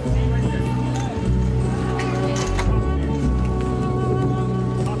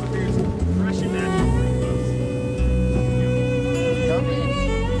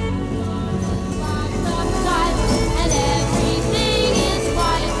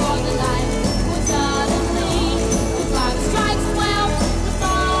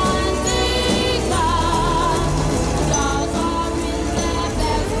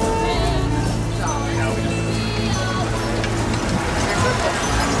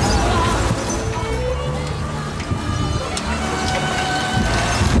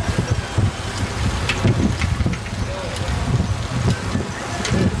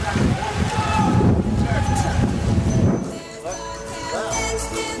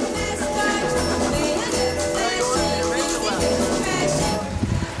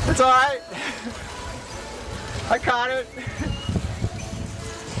 It's all right. I caught it.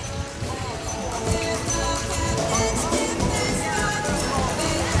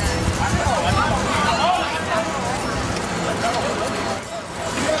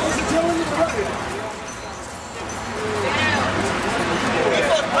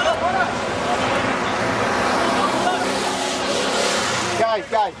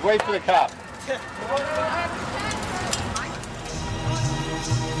 Guys, wait for the cop.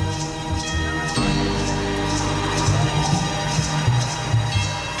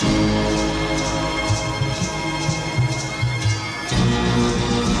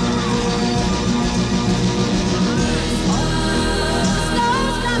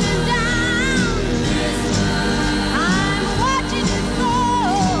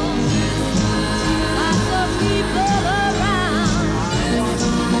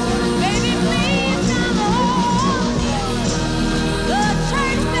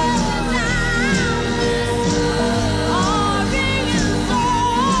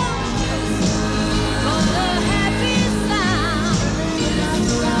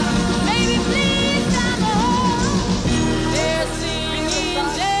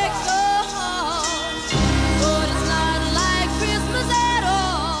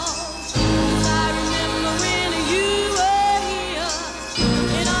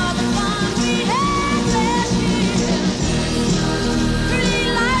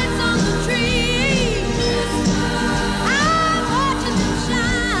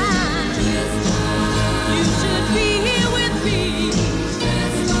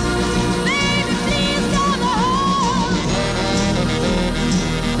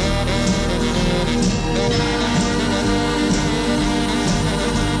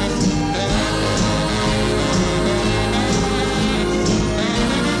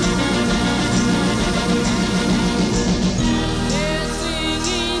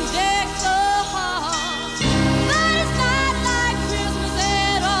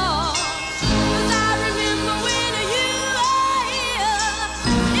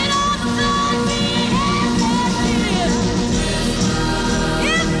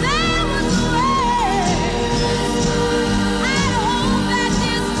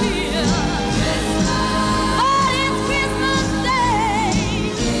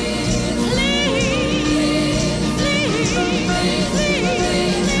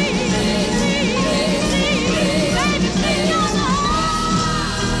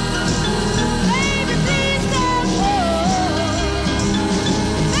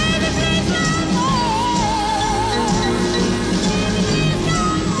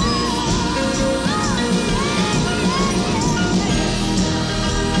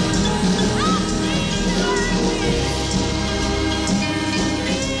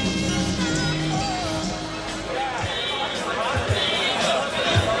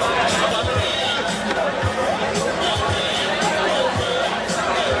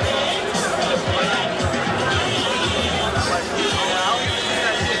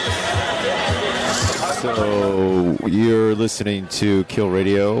 So you're listening to Kill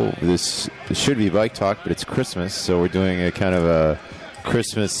Radio. This should be Bike Talk, but it's Christmas, so we're doing a kind of a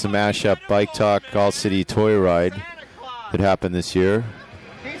Christmas smash-up Bike Talk All-City Toy Ride that happened this year.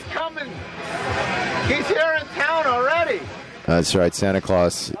 He's coming. He's here in town already. That's right. Santa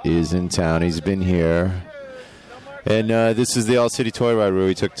Claus is in town. He's been here. And this is the All-City Toy Ride where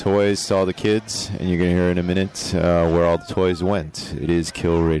we took toys to all the kids, and you're going to hear in a minute where all the toys went. It is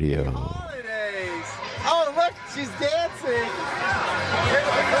Kill Radio. Oh, look, she's dancing.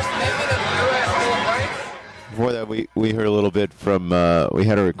 Before that, we heard a little bit from, we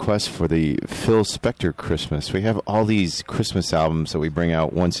had a request for the Phil Spector Christmas. We have all these Christmas albums that we bring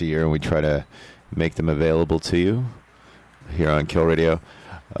out once a year, and we try to make them available to you here on Kill Radio.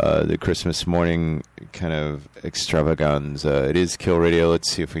 the Christmas morning kind of extravaganza. It is Kill Radio.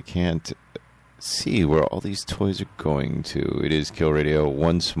 Let's see if we can't see where all these toys are going to. It is Kill Radio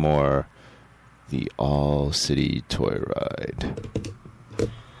once more, the All City Toy Ride.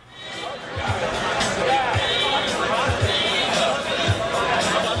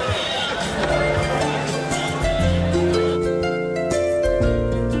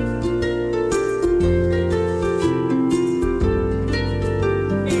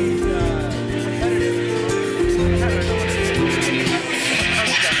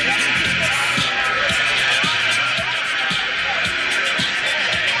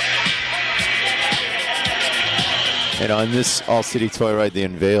 And on this All-City Toy Ride, they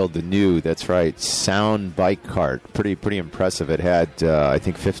unveiled the new, that's right, Sound Bike Cart. Pretty impressive. It had, I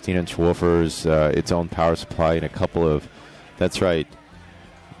think, 15-inch woofers, its own power supply, and a couple of, that's right,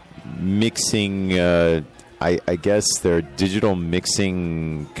 mixing, I guess they're digital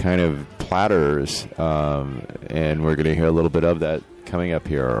mixing kind of platters. And we're going to hear a little bit of that coming up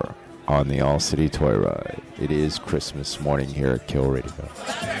here on the All-City Toy Ride. It is Christmas morning here at Kill Radio.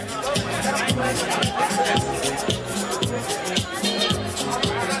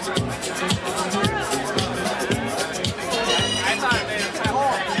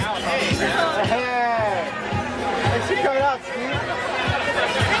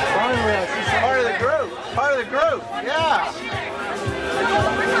 Part of the group, yeah.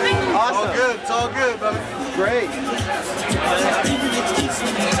 Awesome. All good. It's all good, brother. Great.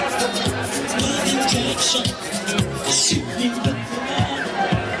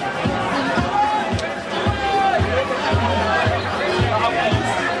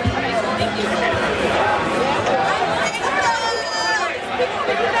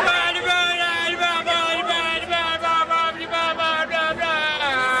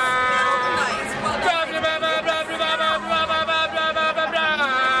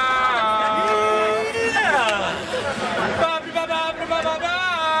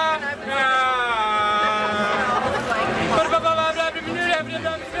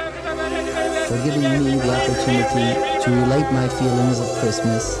 For giving me the opportunity to relate my feelings of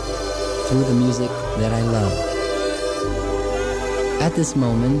Christmas through the music that I love. At this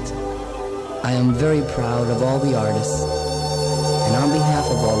moment, I am very proud of all the artists, and on behalf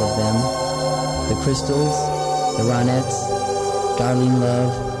of all of them, the Crystals, the Ronettes, Darlene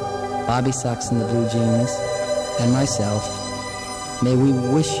Love, Bobby Sox and the Blue Jeans, and myself, may we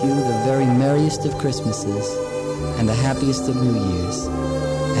wish you the very merriest of Christmases and the happiest of New Years.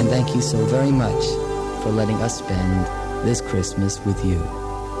 And thank you so very much for letting us spend this Christmas with you.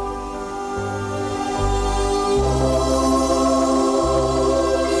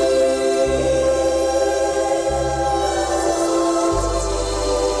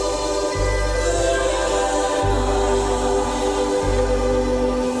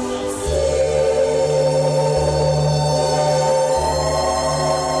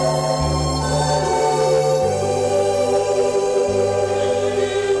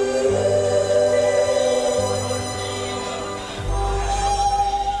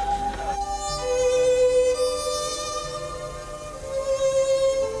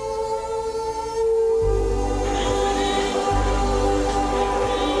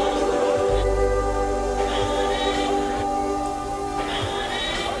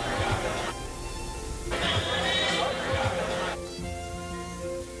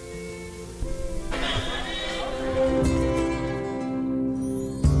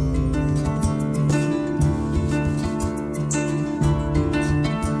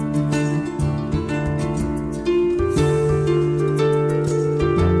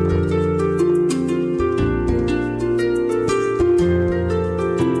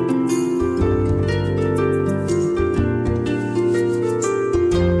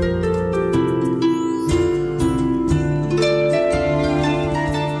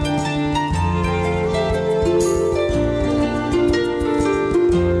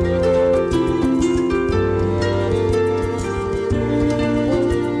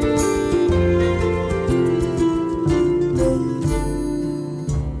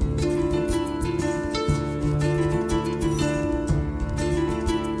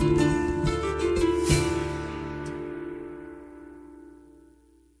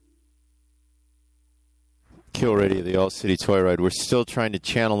 Kill Radio, the All-City Toy Ride. We're still trying to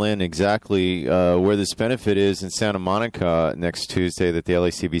channel in exactly where this benefit is in Santa Monica next Tuesday that the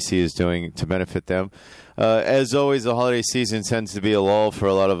LACBC is doing to benefit them. As always, the holiday season tends to be a lull for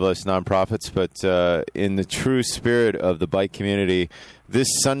a lot of us nonprofits, but in the true spirit of the bike community, this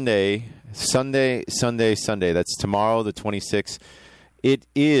Sunday, that's tomorrow, the 26th, It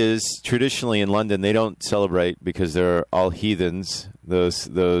is traditionally in London. They don't celebrate because they're all heathens.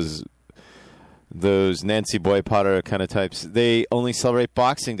 Those Nancy Boy Potter kind of types. They only celebrate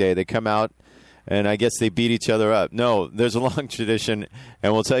Boxing Day. They come out, and I guess they beat each other up. No, there's a long tradition,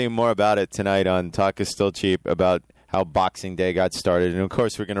 and we'll tell you more about it tonight on Talk is Still Cheap about how Boxing Day got started. And, of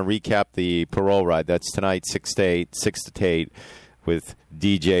course, we're going to recap the parole ride. That's tonight, 6 to 8, with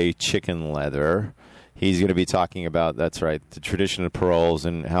DJ Chicken Leather. He's going to be talking about, that's right, the tradition of paroles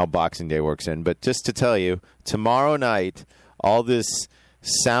and how Boxing Day works in. But just to tell you, tomorrow night, all this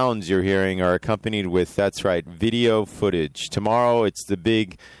sounds you're hearing are accompanied with, that's right, video footage. Tomorrow, it's the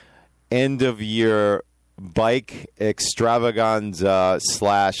big end-of-year bike extravaganza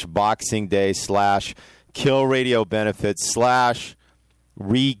 / Boxing Day / Kill Radio benefits /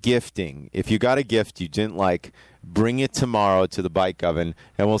 re-gifting. If you got a gift you didn't like, bring it tomorrow to the Bike Oven,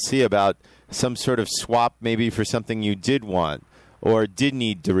 and we'll see about some sort of swap maybe for something you did want or did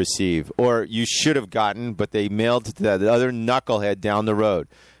need to receive or you should have gotten, but they mailed it to that other knucklehead down the road.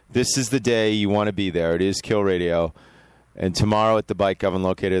 This is the day you want to be there. It is Kill Radio. And tomorrow at the Bike Oven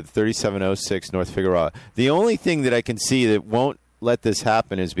located at 3706 North Figueroa. The only thing that I can see that won't let this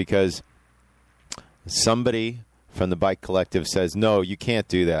happen is because somebody from the Bike Collective says, no, you can't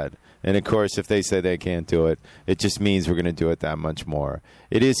do that. And, of course, if they say they can't do it, it just means we're going to do it that much more.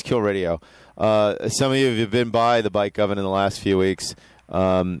 It is Kill Radio. Some of you have been by the Bike Oven in the last few weeks.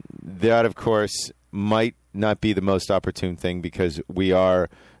 That, of course, might not be the most opportune thing because we are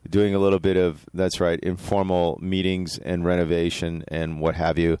doing a little bit of, that's right, informal meetings and renovation and what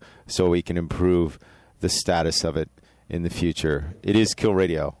have you so we can improve the status of it in the future. It is Kill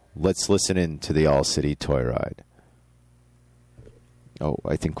Radio. Let's listen in to the All-City Toy Ride. Oh,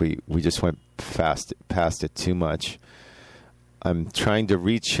 I think we just went past it too much. I'm trying to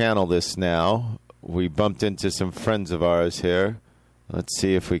rechannel this now. We bumped into some friends of ours here. Let's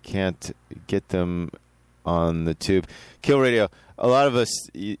see if we can't get them on the tube. Kill Radio. A lot of us,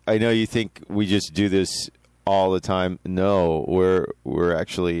 I know you think we just do this all the time. No, we're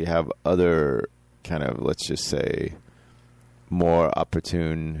actually have other kind of, let's just say, more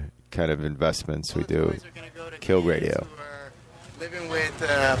opportune kind of investments we do. Kill Radio. Living with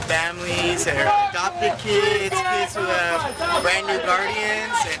families and adopted kids who have brand new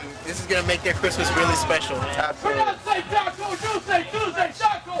guardians, and this is going to make their Christmas really special. Absolutely.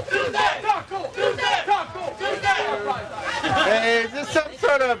 Hey, is this some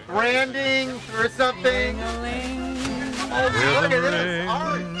sort of branding or something? Look at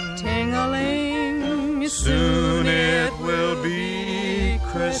this. Ting-a-ling, soon it will be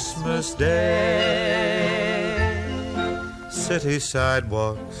Christmas Day. City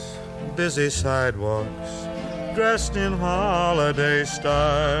sidewalks, busy sidewalks, dressed in holiday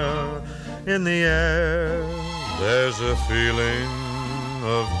style. In the air, there's a feeling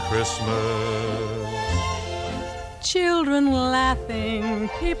of Christmas. Children laughing,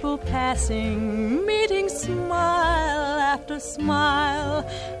 people passing, meeting smile after smile,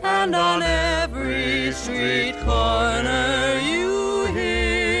 and on every street corner you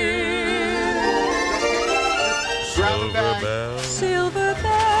hear Silver bells. Silver bells.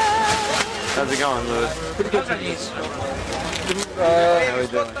 How's it going, Louis? Pretty good. How we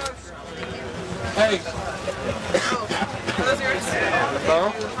doing? Hey. Hello?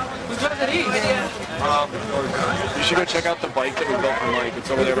 Who's got that eat? You should go check out the bike that we built for Mike. It's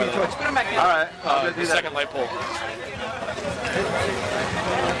over there by the All right. the second light pole.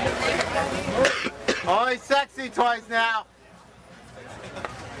 Only sexy toys now.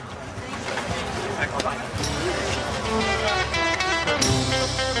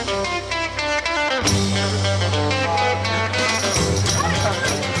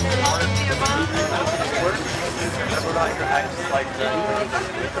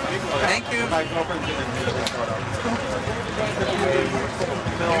 Thank you.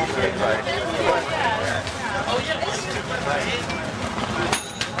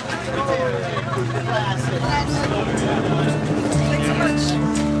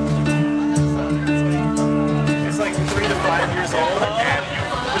 It's like 3 to 5 years old, and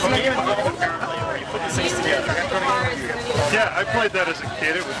there's an even level apparently where you put these things together. Yeah, I played that as a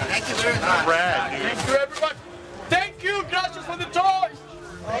kid. It was rad, dude. Thank you, everybody. Thank you, gracias for the toys.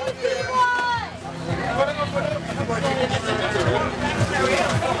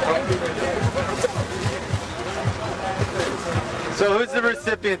 So who's the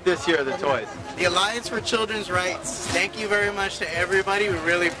recipient this year of the toys? The Alliance for Children's Rights. Thank you very much to everybody. We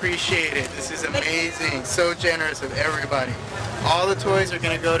really appreciate it. This is amazing. So generous of everybody. All the toys are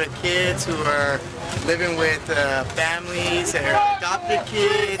going to go to kids who are living with families and adopted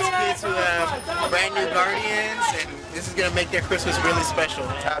kids who have brand new guardians, and this this is going to make their Christmas really special.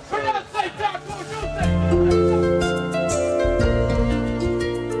 Absolutely.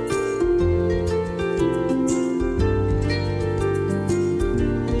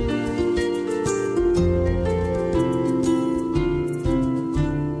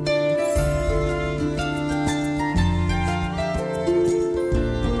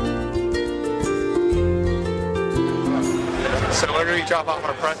 So where do we drop off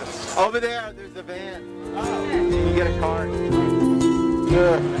our presents? Over there, there's a van. You can get a card.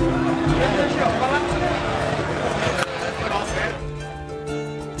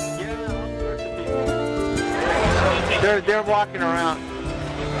 They're walking around.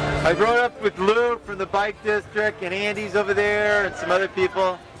 I rode up with Lou from the bike district, and Andy's over there, and some other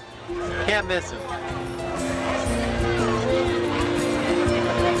people. Can't miss him.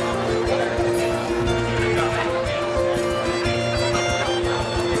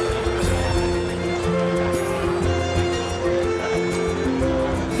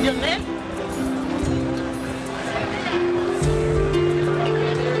 You live?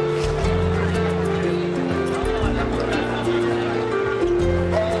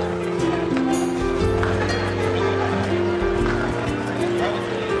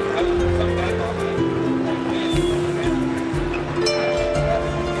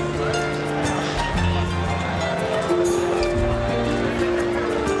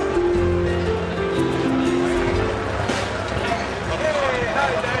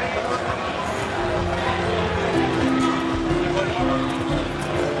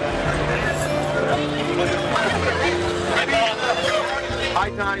 Hi,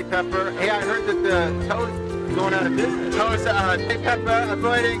 Johnny Pepper. Hey, I heard that the Toast is going out of business. Toast, Johnny Pepper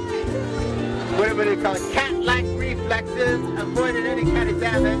avoiding, what do you call it, cat-like reflexes, avoiding any kind of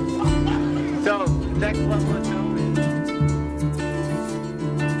damage. So, next one was over.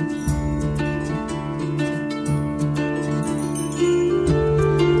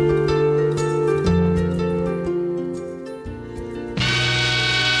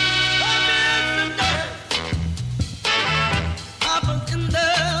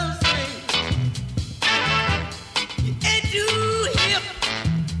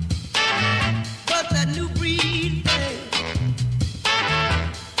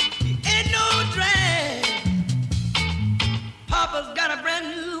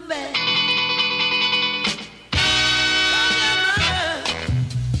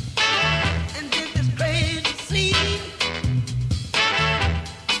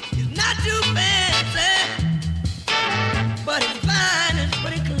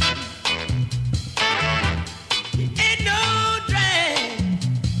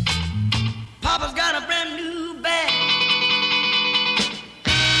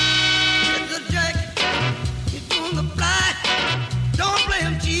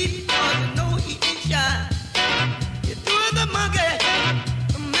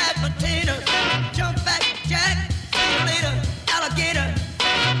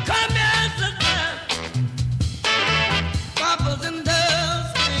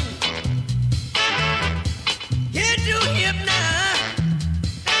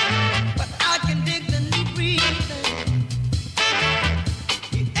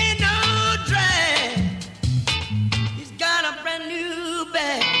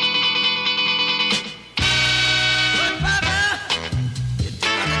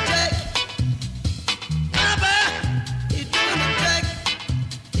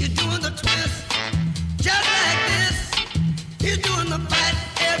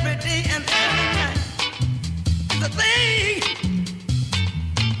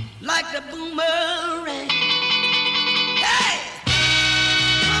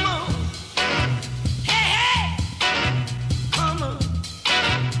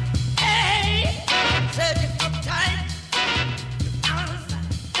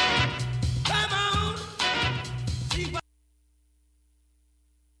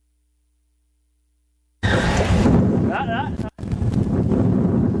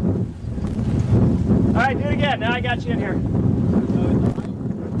 Now I got you in here.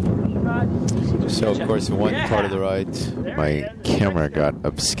 So, of course, one part of the ride, my camera got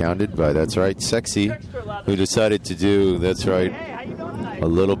absconded by, that's right, Sexy, who decided to do, that's right, a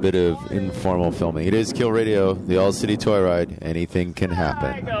little bit of informal filming. It is Kill Radio, the All-City Toy Ride. Anything can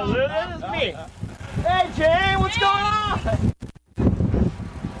happen. There you go, Lou. That is me. Hey, Jay, what's going on?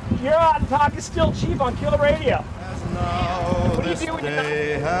 You're on Talk is Still Cheap on Kill Radio. What do you do when you're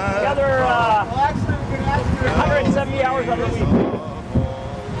the other 170 hours of the week?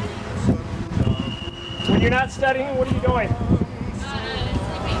 When you're not studying, what are you doing?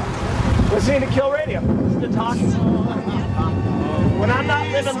 Listening to Kill Radio. Listen to Talk. When I'm not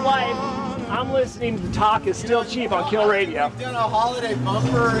living life, I'm listening to Talk is Still Cheap on Kill Radio. We've done a holiday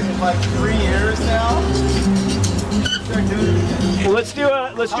bumper in like 3 years now. Start doing it again. Well, let's do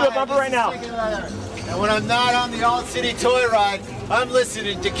a bumper right now. And when I'm not on the All City Toy Ride, I'm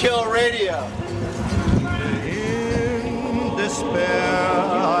listening to Kill Radio. In despair,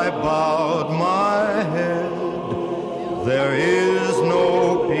 I bowed my head. There is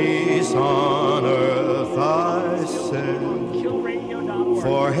no peace on earth, I said.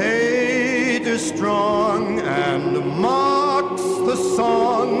 For hate is strong and mocks the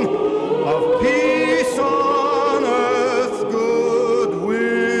song of peace on earth,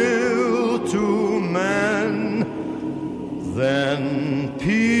 goodwill to men. Then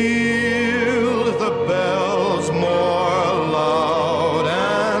pealed the bells more loud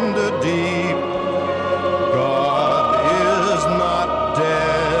and deep. God is not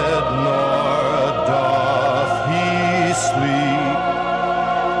dead, nor doth he sleep.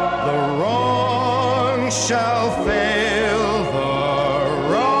 The wrong shall fail, the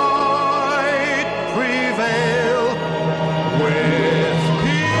right prevail. With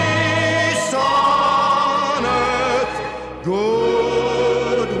peace on earth,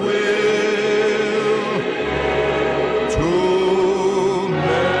 goodwill to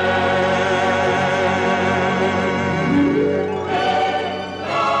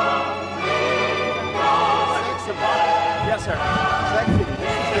Yes, sir.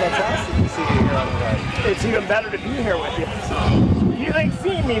 Fantastic to see you here on the ride. It's even better to be here with you. If you think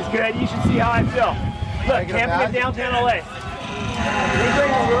seeing me is good, you should see how I feel. Look, camping in downtown LA. We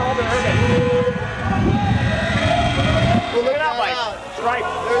bring the world to urban. Well, look at that bike. out. Right.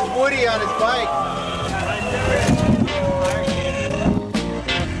 There's Woody on his bike.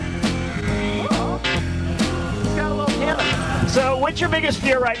 So, what's your biggest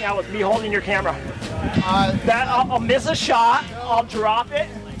fear right now with me holding your camera? That I'll miss a shot, I'll drop it.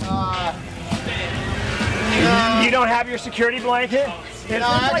 You don't have your security blanket? Is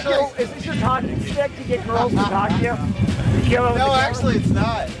this your talking stick to get girls to talk to you? No, actually, it's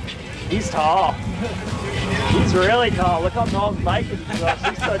not. He's tall. He's really tall. Look how tall his bike is.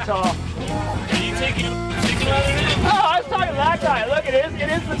 He's so tall. Oh, I was talking to that guy. Look, it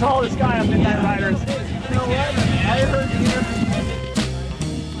is the tallest guy on Midnight Riders. You know what? I heard here.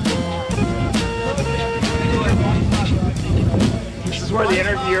 This is where the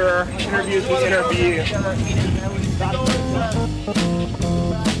interviewer interviews the interviewee.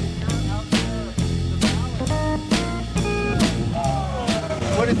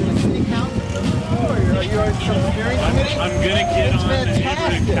 What is it, the city council? Are you on some steering committee? I'm going to get on the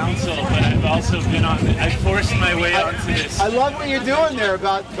neighborhood council, but I've forced my way onto this. I love what you're doing there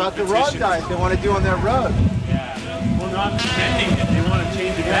about the road diet they want to do on their road. Yeah. Well, not defending it. They want to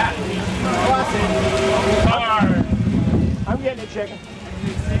change it back. I'm getting a chicken.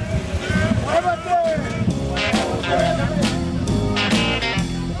 What about there?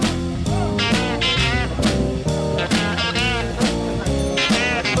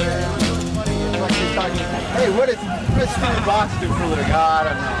 Hey, what is Steve Box do for a living? I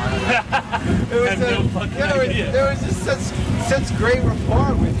don't know. There was just such great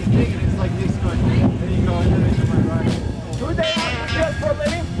rapport with you. It's like this going, there you go, and then it's my right. Who they have for a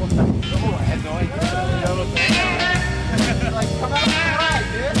living? Oh, I had no idea. Like, come out and ride,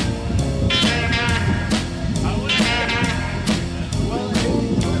 dude.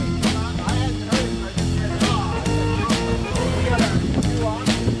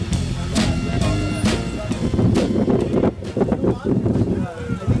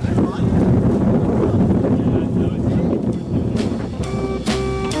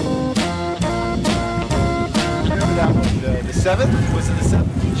 The 7th? Was it the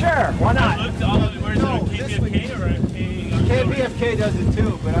 7th? Sure, why not? KPFK does it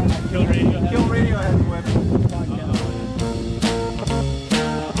too, but Kill Radio has a website.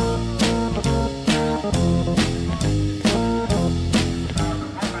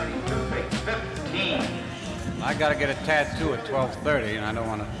 I gotta get a tattoo at 12:30, and I don't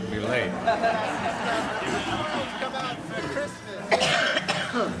want to be late. Come out for Christmas.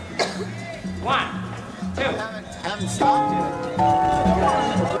 1, 2. Haven't stopped yet.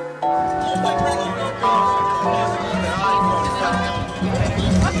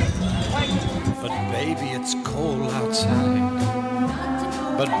 But baby, it's cold outside.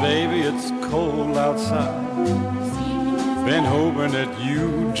 But baby, it's cold outside. Been hoping that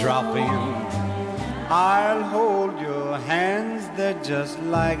you'd drop in. I'll hold your hands, they're just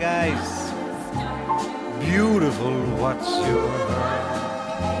like ice. Beautiful, what's your hurry?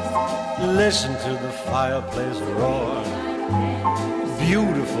 Listen to the fireplace roar.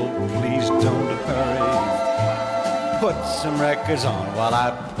 Beautiful, please don't hurry. Put some records on while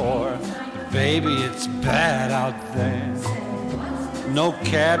I pour. baby, it's bad out there. No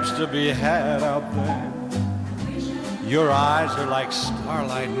cabs to be had out there. Your eyes are like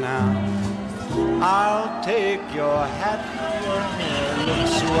starlight now. I'll take your hat, your hair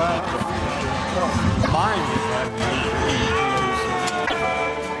looks swell. Mind if I make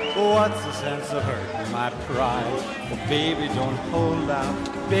what's the sense of hurting my pride? Oh, baby, don't hold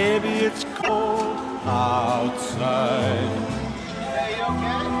out. Baby, it's cold outside. Hey, you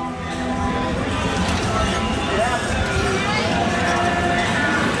okay?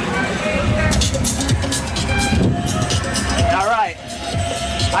 All right,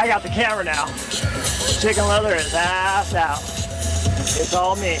 I got the camera now. Chicken Leather is ass out. It's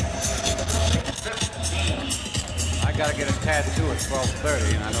all me. I gotta get a tattoo at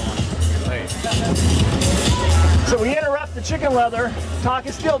 12:30, and I don't want to be late. So we interrupt the Chicken Leather Talk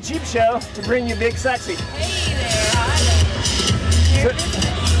is Still Cheap show to bring you Big Sexy.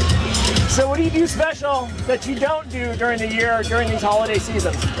 So what do you do special that you don't do during the year during these holiday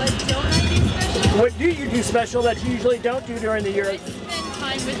seasons? What do you do special that you usually don't do during the year? I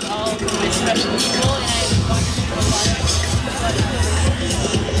spend time with all of my special people, and I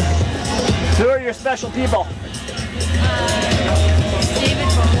Who are your special people? David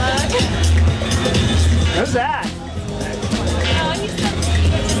Bullock. Who's that? He's a second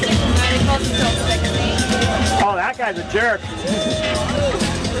guy. He calls himself Sexy. Oh, that guy's a jerk.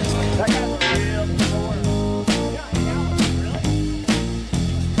 That guy's a real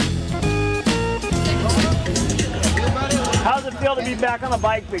How's it feel to be back on a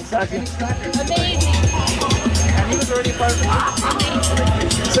bike, Big Sexy? Amazing. And he was already part of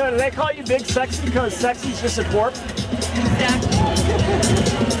So do they call you Big Sexy because sexy's just a dwarf? Exactly.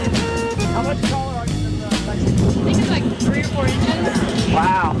 How much taller are you than Sexy? I think it's like 3 or 4 inches.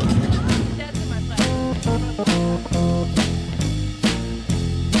 Wow. That's in my flat.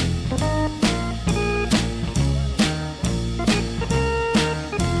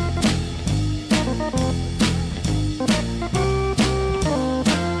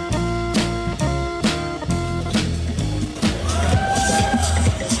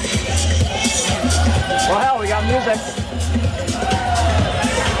 Well, hell, we got music.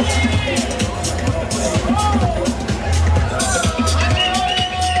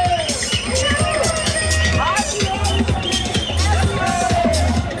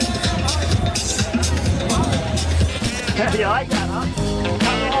 You like that, huh?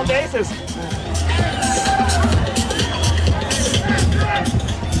 Cover all bases.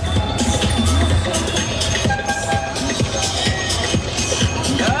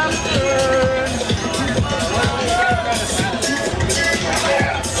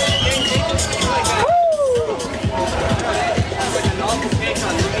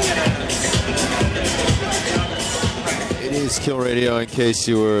 It is Kill Radio. In case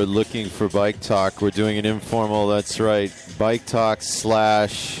you were looking for Bike Talk, we're doing an informal, that's right, Bike Talk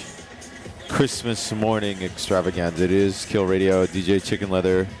 / Christmas morning extravaganza. It is Kill Radio, DJ Chicken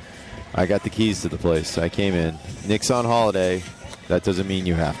Leather. I got the keys to the place. I came in. Nick's on holiday. That doesn't mean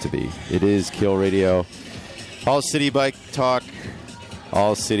you have to be. It is Kill Radio. All City Bike Talk.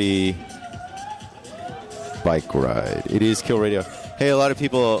 All City Bike Ride. It is Kill Radio. Hey, a lot of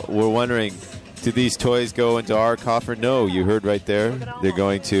people were wondering, did these toys go into our coffer? No, you heard right there. They're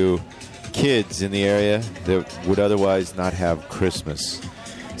going to kids in the area that would otherwise not have Christmas.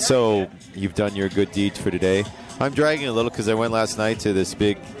 So you've done your good deed for today. I'm dragging a little because I went last night to this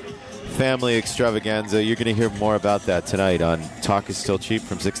big family extravaganza. You're going to hear more about that tonight on Talk is Still Cheap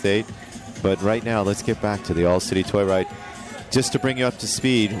from 6 to 8. But right now, let's get back to the All City Toy Ride. Just to bring you up to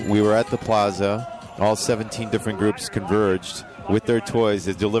speed, we were at the plaza. All 17 different groups converged with their toys.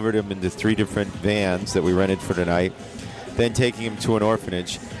 They delivered them into 3 different vans that we rented for tonight, then taking them to an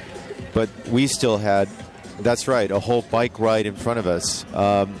orphanage. But we still had, that's right, a whole bike ride in front of us.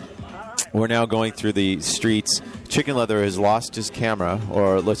 We're now going through the streets. Chicken Leather has lost his camera,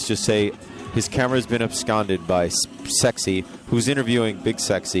 or let's just say his camera has been absconded by Sexy, who's interviewing Big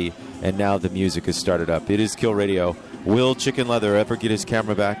Sexy, and now the music has started up. It is Kill Radio. Will Chicken Leather ever get his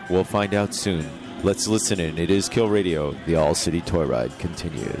camera back? We'll find out soon. Let's listen in. It is Kill Radio. The All City Toy Ride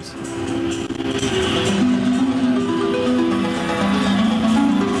continues.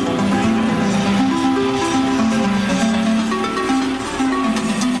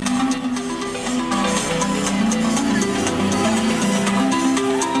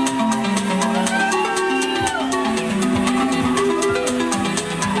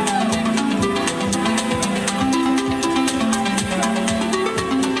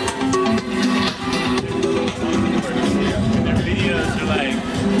 Their videos are like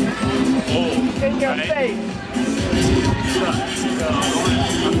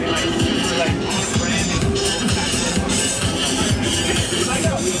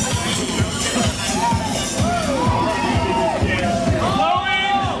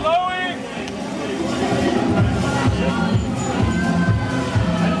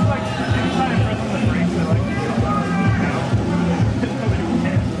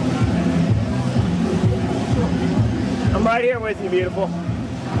with you, beautiful.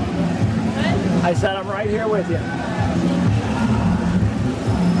 I said I'm right here with you.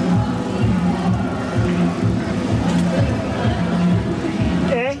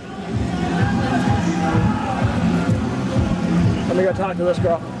 Eh? Let me go talk to this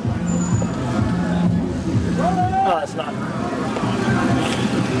girl. Oh, it's not.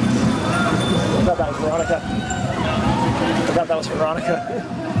 I thought that was Veronica. I thought that was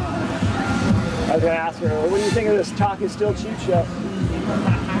Veronica. I was going to ask her, what do you think of this Talk Is Still Cheap show?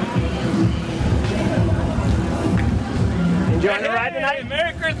 Enjoying the ride tonight?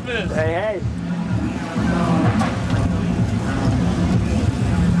 Merry Christmas! Hey, hey.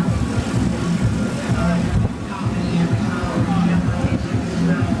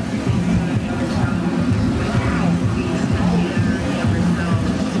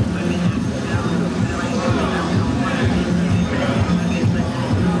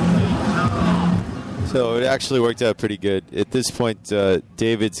 So it actually worked out pretty good. At this point,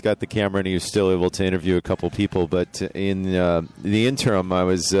 David's got the camera and he was still able to interview a couple people. But in the interim, I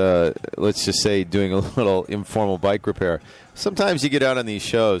was, let's just say, doing a little informal bike repair. Sometimes you get out on these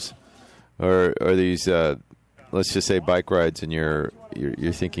shows or these, let's just say, bike rides, and you're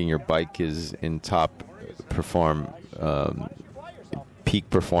thinking your bike is in top peak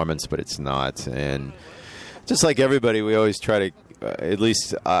performance, but it's not. And just like everybody, we always try to. At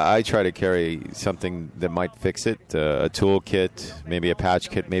least I try to carry something that might fix it, a tool kit, maybe a patch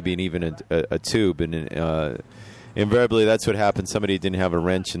kit, maybe even a tube. And invariably that's what happened. Somebody didn't have a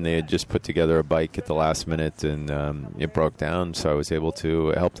wrench and they had just put together a bike at the last minute and it broke down, so I was able to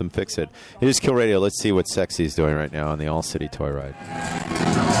help them fix it. It is Kill Radio. Let's see what Sexy's doing right now on the All-City Toy Ride.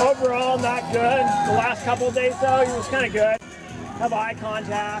 Overall, not good. The last couple of days, though, he was kind of good. Have eye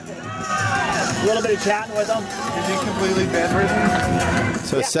contact and a little bit of chatting with him. Is he completely bedridden?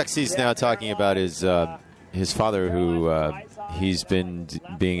 So yeah. Sexy's now talking about his father, who he's been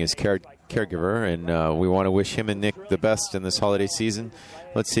being his caregiver, and we want to wish him and Nick the best in this holiday season.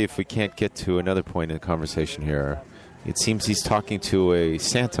 Let's see if we can't get to another point in the conversation here. It seems he's talking to a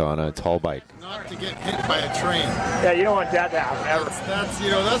Santa on a tall bike. Not to get hit by a train. Yeah, you don't want that to happen ever.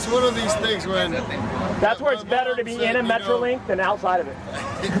 That's one of these things when... That's where it's better to be in a Metrolink than outside of it.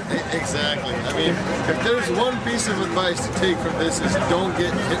 Exactly. I mean, if there's one piece of advice to take from this is don't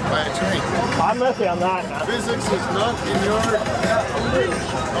get hit by a train. I'm with you on that. Man. Physics is not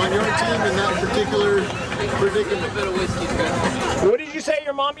on your team in that particular predicament. What did you say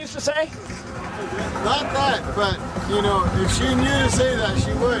your mom used to say? Not that, but, if she knew to say that,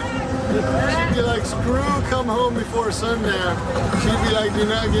 she would. She'd be like, screw, come home before sundown. She'd be like, do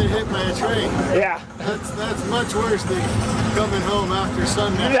not get hit by a train. Yeah. That's much worse than coming home after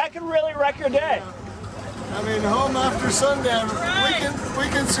sundown. That could really wreck your day. I mean, home after sundown, we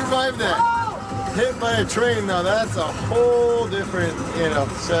can survive that. Hit by a train, though, that's a whole different,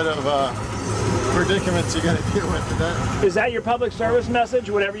 set of predicaments you got to deal with that. Is that your public service message?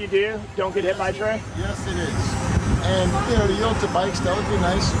 Whatever you do, don't get hit by a train? Yes, it is. And, to yield to bikes, that would be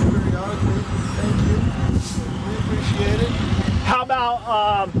nice periodically. Thank you. We appreciate it. How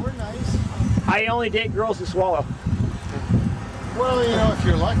about, we're nice. I only date girls who swallow. Well, if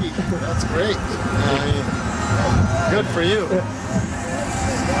you're lucky, that's great. Good for you.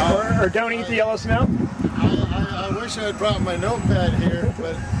 Or don't eat the yellow snow? I wish I had brought my notepad here,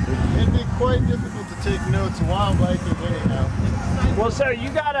 but it'd be quite difficult to take notes while biking anyhow. Well, so you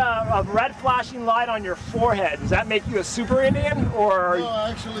got a red flashing light on your forehead. Does that make you a super Indian, or? No,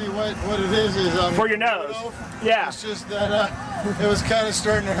 actually, what it is for your nose. Yeah. It's just that it was kind of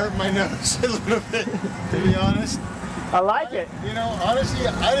starting to hurt my nose a little bit, to be honest. I like it. Honestly,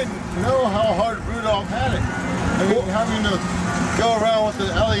 I didn't know how hard Rudolph had it. I mean, having to go around with the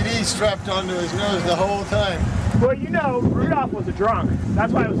LED strapped onto his nose the whole time. Well, Rudolph was a drunk.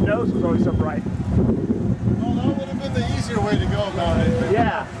 That's why his nose was always so bright. Well, that would have been the easier way to go about it. But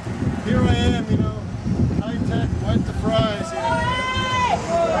yeah. Here I am, high tech, wet the fries.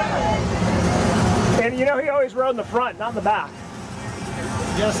 And he always rode in the front, not in the back.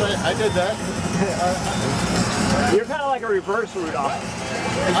 Yes, I did that. You're kind of like a reverse Rudolph.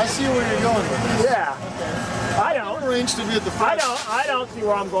 I see where you're going with this. Yeah. Okay. I don't. Arranged to be at the front. I don't see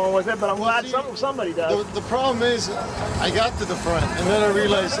where I'm going with it, but I'm glad somebody does. The problem is, I got to the front, and then I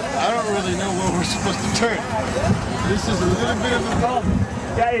realized I don't really know where we're supposed to turn. This is a little bit of a problem.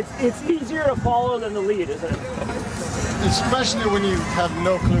 Yeah, it's easier to follow than the lead, isn't it? Especially when you have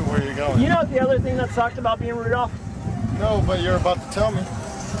no clue where you're going. You know what the other thing that sucked about being Rudolph? No, but you're about to tell me.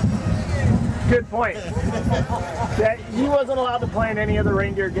 Good point. That he wasn't allowed to play in any of the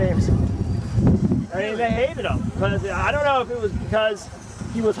reindeer games. I mean, they hated him. But I don't know if it was because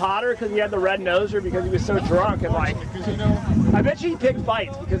he was hotter because he had the red nose, or because he was so drunk and like? Because you know, I bet you he picked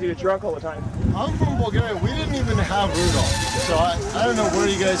fights because he was drunk all the time. I'm from Bulgaria. We didn't even have Rudolph, so I don't know where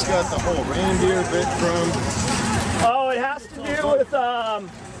you guys got the whole reindeer bit from. Oh, it has to do with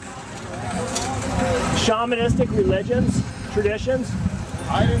shamanistic religions, traditions.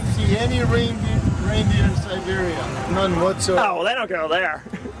 I didn't see any reindeer in Siberia, none whatsoever. Oh, well, they don't go there.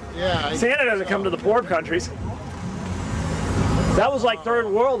 Yeah. Santa doesn't come to the poor countries. That was like third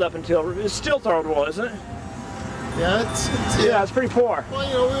world up until, it's still third world, isn't it? Yeah, it's pretty poor. Well,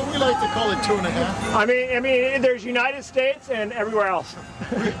 you know, we like to call it 2.5. I mean, there's United States and everywhere else.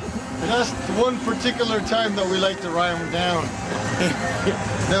 That's one particular time that we like to rhyme down.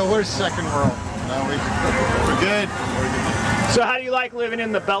 No, we're second world. No, we're good. So how do you like living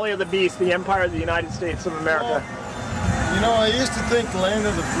in the belly of the beast, the empire of the United States of America? Well, you know, I used to think land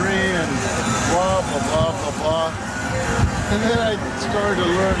of the free and blah, blah, blah, blah, blah. And then I started to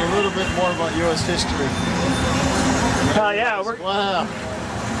learn a little bit more about U.S. history. Yeah, wow.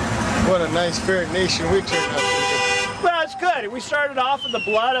 What a nice, fair nation we turned out to be. Well, it's good. We started off with the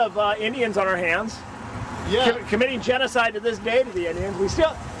blood of Indians on our hands. Yeah. Committing genocide to this day to the Indians. We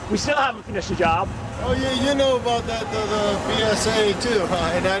still haven't finished the job. Oh, yeah, you know about that, the BSA too,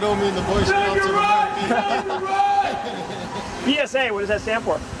 huh? And I don't mean the Boy Scouts of America. BSA, what does that stand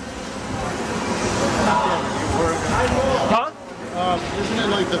for? Huh? Isn't it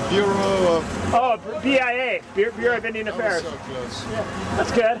like the Bureau of... Oh, BIA, Bureau of Indian Affairs. So close. Yeah,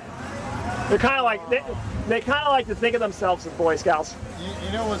 that's good. They're kind of like, they kind of like to think of themselves as Boy Scouts.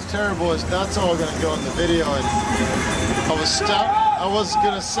 You know what's terrible is that's all going to go in the video, and I was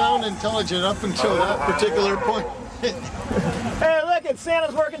going to sound intelligent up until that particular point. Hey, look, it's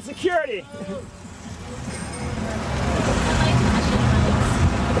Santa's working security.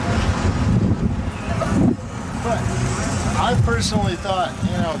 But I personally thought,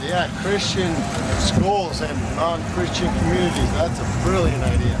 you know, yeah, Christian schools and non-Christian communities, that's a brilliant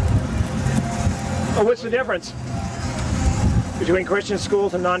idea. Oh, what's the difference between Christian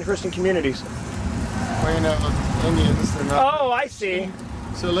schools and non-Christian communities? Well, you know, Indians, they're not... Oh, I see.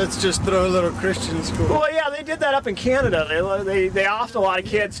 So let's just throw a little Christian school. Well, yeah, they did that up in Canada. They offed a lot of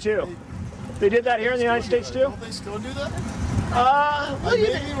kids, too. They did that here in the United States, too? Don't they still do that? Well, I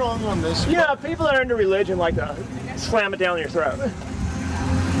may be wrong on this. Yeah, people that are into religion like to slam it down your throat.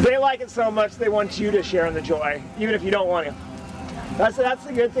 They like it so much they want you to share in the joy, even if you don't want to. That's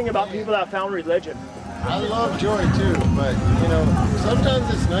the good thing about people that found religion. I love joy too, but you know, sometimes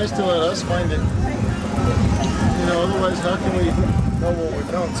it's nice to let us find it. You know, otherwise how can we know what we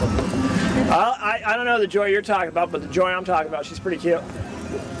found something? I don't know the joy you're talking about, but the joy I'm talking about, she's pretty cute.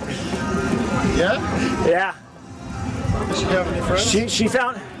 Yeah? Yeah. Does she have any friends? She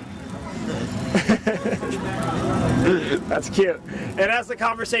found... That's cute. And as the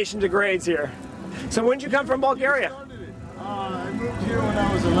conversation degrades here. So when did you come from Bulgaria? I moved here when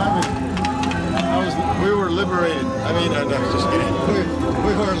I was 11. We were liberated. I mean, no, just kidding.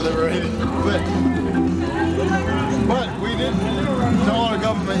 We weren't liberated. But we didn't tell our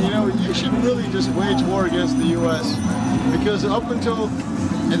government, you know, you should really just wage war against the U.S. Because up until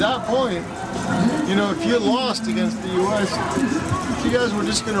at that point, you know, if you lost against the U.S., you guys were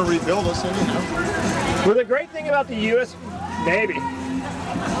just going to rebuild us anyhow. Well, the great thing about the U.S., maybe.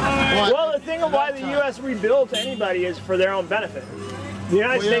 Well, the thing of why the U.S. rebuilds anybody is for their own benefit. The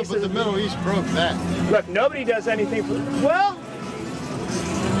United States but the Middle East broke that. Look, nobody does anything for... Well...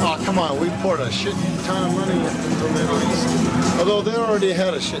 Oh, come on, we poured a shit ton of money into the Middle East. Although they already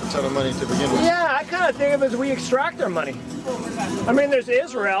had a shit ton of money to begin with. Yeah, I kind of think of it as we extract their money. I mean, there's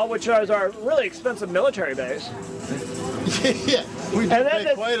Israel, which is our really expensive military base. Yeah, we did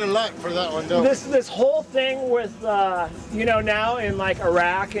pay quite a lot for that one, don't we? This whole thing with, you know, now in like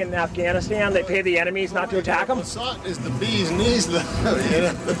Iraq and Afghanistan, they pay the enemies not to attack them. Mossad is the bee's knees, though. You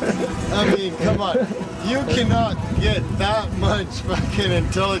know? I mean, come on. You cannot get that much fucking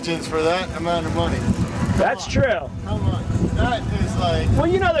intelligence for that amount of money. That's true. Come on. That is like... Well,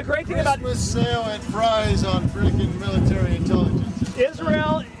 you know, the great thing about... Christmas sale at Fry's on freaking military intelligence.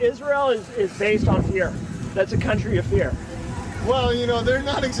 Israel is based on fear. That's a country of fear. Well, you know, they're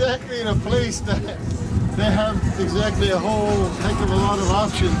not exactly in a place that they have exactly a whole heck of a lot of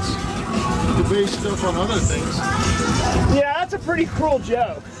options to base stuff on other things. Yeah, that's a pretty cruel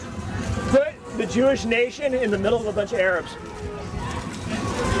joke. Put the Jewish nation in the middle of a bunch of Arabs.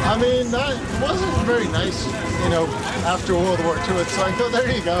 I mean, that wasn't very nice, you know, after World War II. It's like, oh, there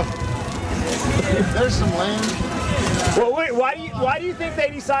you go. There's some land. Well, wait, why do you think they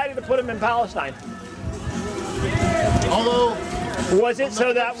decided to put them in Palestine? Although, Was it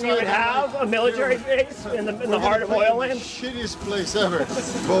so that we would have a military base in the heart of oil land? Shittiest place ever.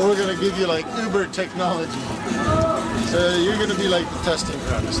 But we're going to give you like Uber technology. So you're going to be like the testing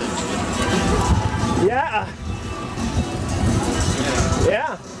ground essentially. Yeah.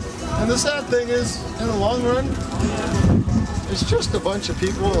 Yeah. And the sad thing is, in the long run, it's just a bunch of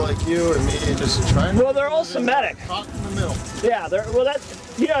people like you and me just trying to... Well, they're all Semitic. Caught in the middle.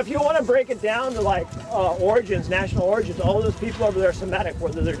 Yeah, if you want to break it down to like origins, national origins, all those people over there are Semitic,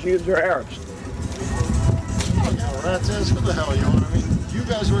 whether they're Jews or Arabs. Yeah, well, that's who the hell you are. I mean, you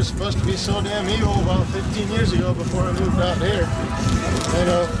guys were supposed to be so damn evil about 15 years ago before I moved out here. You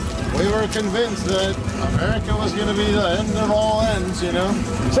know, we were convinced that America was going to be the end of all ends, you know?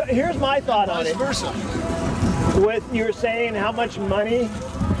 So here's my thought on it. Vice versa. With you were saying how much money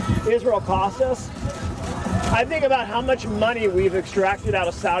Israel costs us. I think about how much money we've extracted out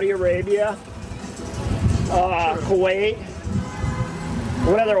of Saudi Arabia, Kuwait.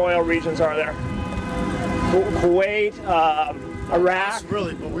 What other oil regions are there? Kuwait, Iraq.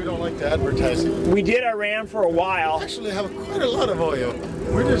 Really, but we don't like to advertise it. We did Iran for a while. We actually have quite a lot of oil.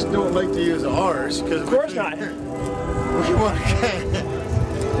 We just don't like to use ours. Of course not. We want to.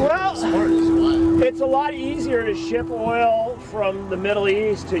 Well, it's a lot easier to ship oil from the Middle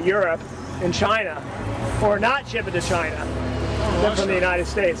East to Europe and China, or not ship it to China, than from the United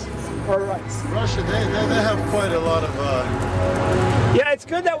States. Or Russia, they have quite a lot of. Yeah, it's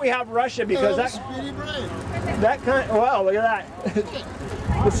good that we have Russia because that kind. Wow, look at that.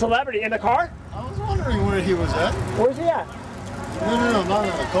 The celebrity in the car. I was wondering where he was at. Where's he at? No, not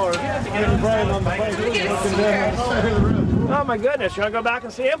in the car. Brian on the bike. He was looking down on the side of the road. Oh my goodness! You want to go back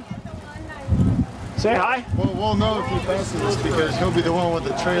and see him? Say hi. Well, we'll know if he passes us because he'll be the one with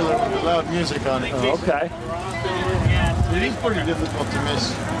the trailer with the loud music on it. Oh, okay. It is pretty difficult to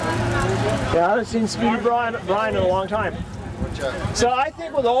miss. Yeah, I haven't seen Speedy Brian in a long time. So I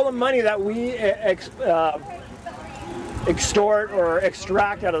think with all the money that we extort or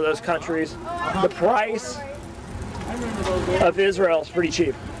extract out of those countries, the price of Israel is pretty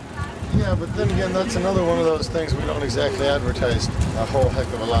cheap. Yeah, but then again, that's another one of those things we don't exactly advertise a whole heck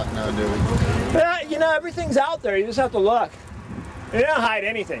of a lot now, do we? Yeah, you know, everything's out there. You just have to look. You don't hide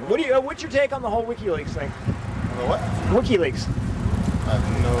anything. What's your take on the whole WikiLeaks thing? The what? WikiLeaks. I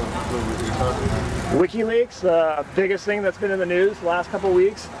have no clue what you're talking about. WikiLeaks, the biggest thing that's been in the news the last couple of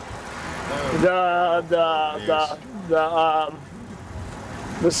weeks. The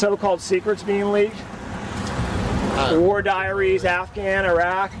so-called secrets being leaked. War diaries, Afghan,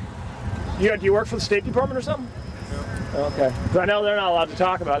 Iraq. Do you work for the State Department or something? No. Okay. Because I know they're not allowed to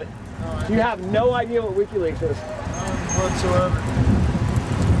talk about it. No, you have no idea what WikiLeaks is? Whatsoever.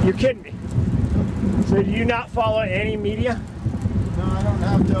 You're kidding me. So do you not follow any media? No, I don't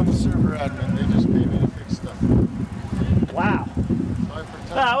have to. I'm a server admin. They just pay me to fix stuff. Wow.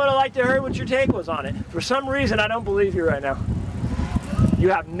 I would have liked to hear what your take was on it. For some reason, I don't believe you right now. You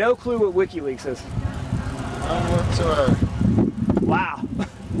have no clue what WikiLeaks is. None whatsoever. Wow.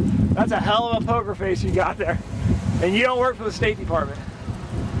 That's a hell of a poker face you got there. And you don't work for the State Department.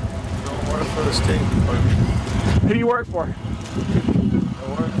 Don't work for the State Department. Who do you work for? I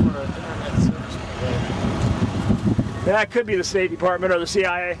work for an internet service provider. That could be the State Department or the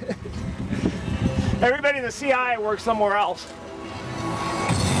CIA. Everybody in the CIA works somewhere else.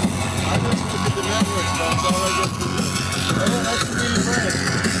 I just look at the networks, that's all I get to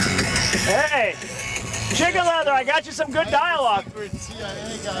do. Hey! Chicken leather, I got you some good dialogue. Secret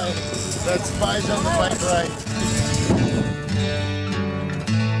CIA guy that spies on the bike ride.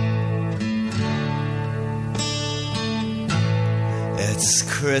 It's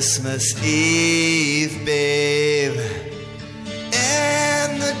Christmas Eve, babe,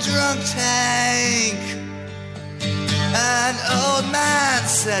 in the drunk tank. An old man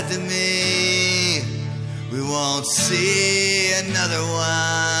said to me, we won't see another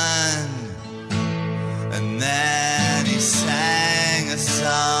one. And then he sang a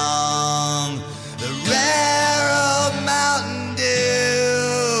song, the rare old Mountain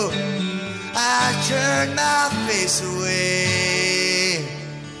Dew. I turned my face away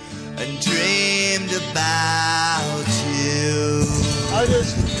and dreamed about you.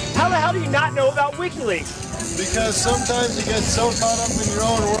 How the hell do you not know about WikiLeaks? Because sometimes you get so caught up in your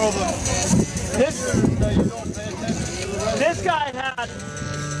own world that you don't pay attention to the rest. This guy had...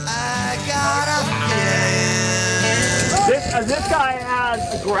 I got a feeling. This guy has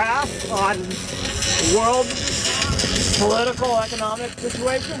a graph on world political, economic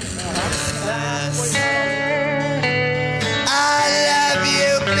situation. I love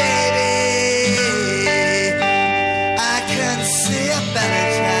you, baby. I can see a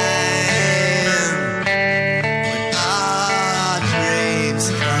better time when our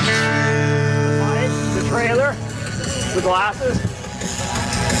the glasses?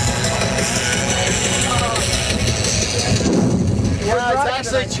 Yeah,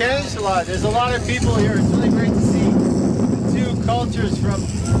 it's actually changed a lot. There's a lot of people here. It's really great to see the two cultures from,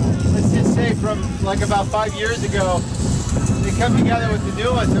 let's just say, from like about 5 years ago. They come together with the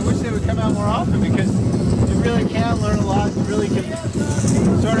new ones. I wish they would come out more often because you really can learn a lot. You really can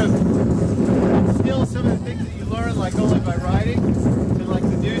sort of instill some of the things that you learn, like only by riding, to like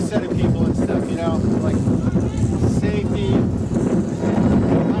the new set of people and stuff. You know, like safety,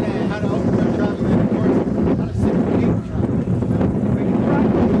 how to open their traveling, of course, how to sit and travel.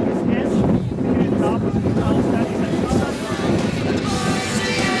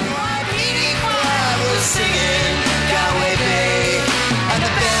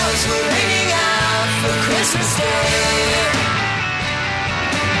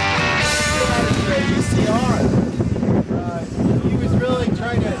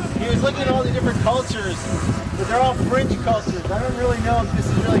 He was looking at all the different cultures, but they're all fringe cultures. I don't really know if this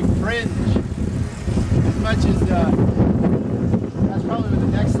is really fringe as much as that's probably what the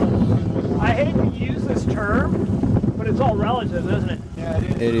next level is. I hate to use this term, but it's all relative, isn't it? Yeah, it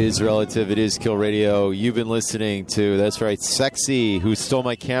is. It is relative. It is Kill Radio. You've been listening to, that's right, Sexy, who stole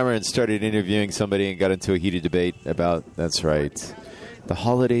my camera and started interviewing somebody and got into a heated debate about, that's right, the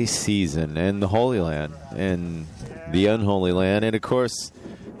holiday season and the Holy Land and the Unholy Land, and of course,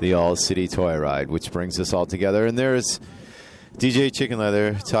 the All City Toy Ride, which brings us all together. And there's DJ Chicken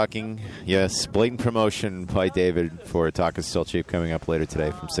Leather talking, yes, blatant promotion by David for Talk Is Still Cheap coming up later today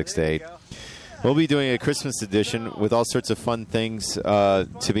from 6 to 8. We'll be doing a Christmas edition with all sorts of fun things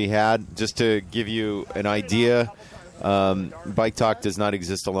to be had. Just to give you an idea, Bike Talk does not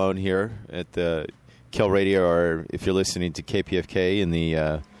exist alone here at the Kill Radio, or if you're listening to KPFK in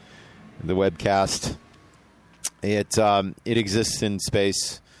the webcast. It exists in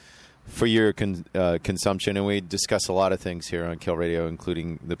space for your consumption, and we discuss a lot of things here on Kill Radio,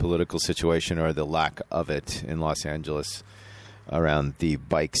 including the political situation or the lack of it in Los Angeles around the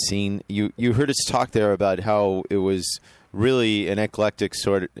bike scene. You heard us talk there about how it was really an eclectic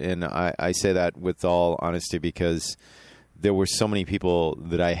sort, and I say that with all honesty because there were so many people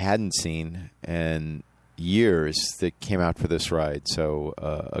that I hadn't seen in years that came out for this ride. So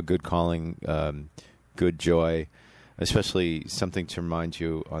a good calling, good joy, especially something to remind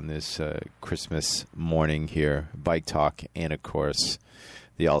you on this Christmas morning here. Bike Talk and, of course,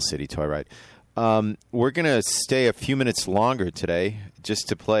 the All City Toy Ride. We're going to stay a few minutes longer today just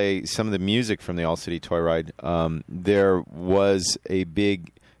to play some of the music from the All City Toy Ride. There was a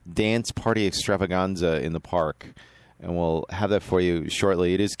big dance party extravaganza in the park, and we'll have that for you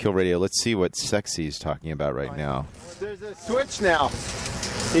shortly. It is Kill Radio. Let's see what Sexy is talking about right now. There's a switch now.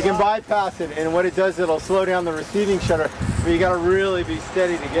 You can bypass it, and what it does, it'll slow down the receiving shutter, but you got to really be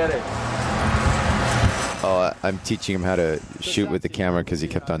steady to get it. Oh, I'm teaching him how to shoot with the camera because he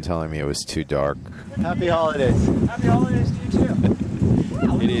kept on telling me it was too dark. Happy holidays. Happy holidays to you, too.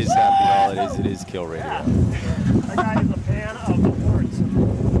 It is Happy Holidays. It is Kill Radio. Yeah. That guy is a fan of the horns.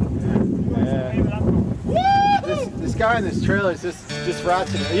 This guy in this trailer is just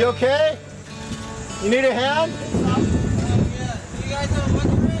ratcheting. Are you okay? You need a hand? You guys have a bunch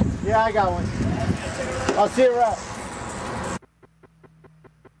of rings? Yeah, I got one. I'll see you around.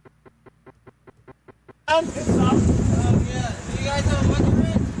 Yeah. You guys have a bunch of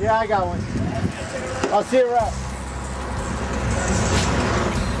rings? Yeah, I got one. I'll see you around.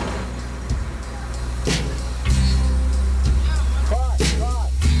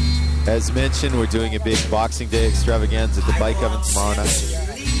 As mentioned, we're doing a big Boxing Day extravaganza at the Bike Oven tomorrow night.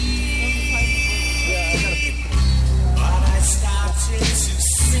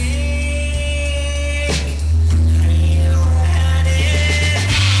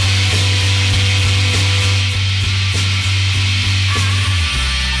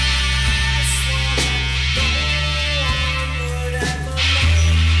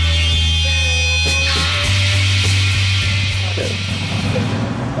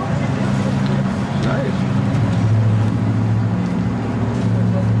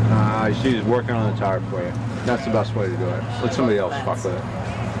 She's working on the tire for you. That's the best way to do it. Let somebody else fuck with it.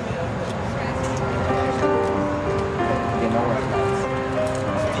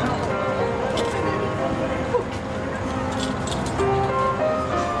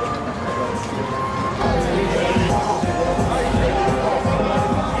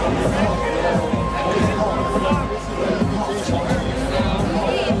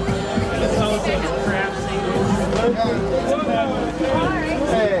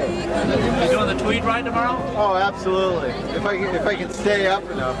 Tweed ride tomorrow? Oh, absolutely. If I can stay up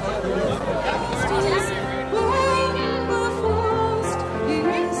enough.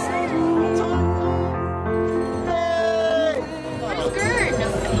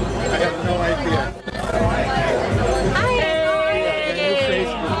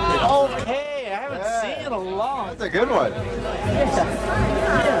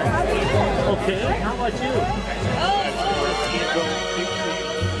 about you?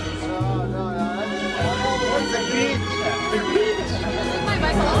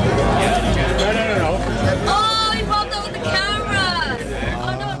 No. Oh, he popped up with the camera.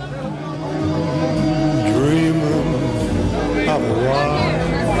 Oh, no. Dreaming of a while.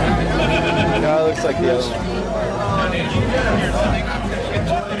 No, it looks like the other one.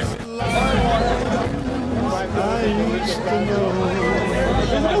 I used to know.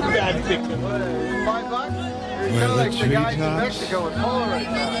 $5? You're kind of like the guys in Mexico with Polaroid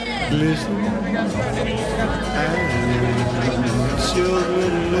now. Listen, and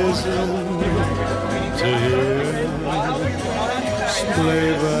children listen to hear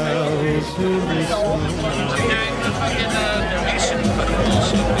sleigh bells in the sun.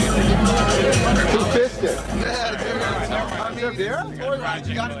 Who kissed it? Is there beer?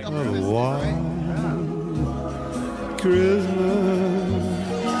 What a wild Christmas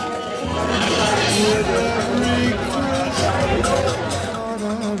with every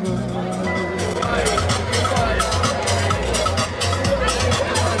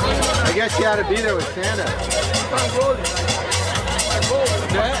I guess you had to be there with Santa.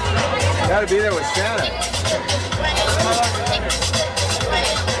 You had to be there with Santa.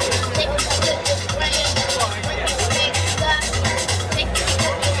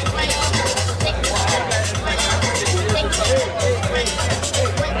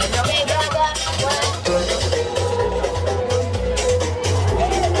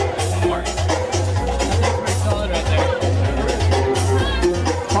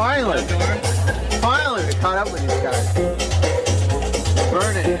 Finally, we caught up with these guys.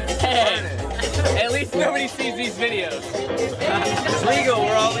 Burning. Hey, at least nobody sees these videos. It's legal.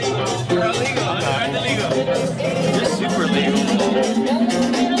 We're all legal. We're all legal. We're legal. You're super legal.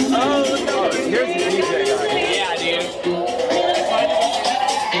 Oh, here's the DJ guy. Yeah, dude.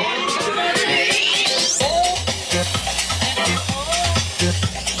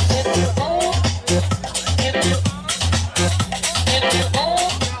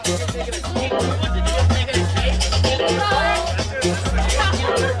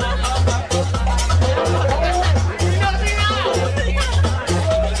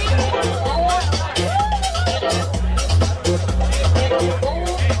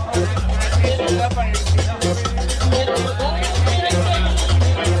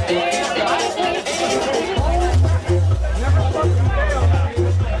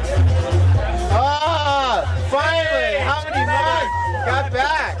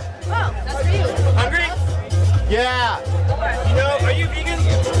 Yeah. You know, are you vegan?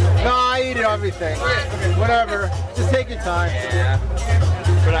 No, I eat everything. Whatever. Just take your time. Yeah.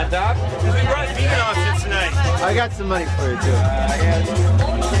 Put on top? Because we brought vegan options tonight. I got some money for you, too.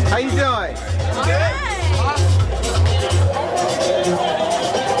 How you doing? Good.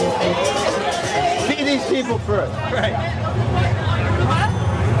 Feed these people first. Right.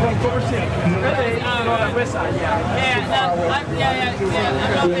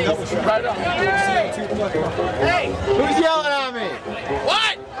 Hey, who's yelling at me?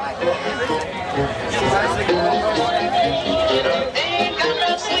 What?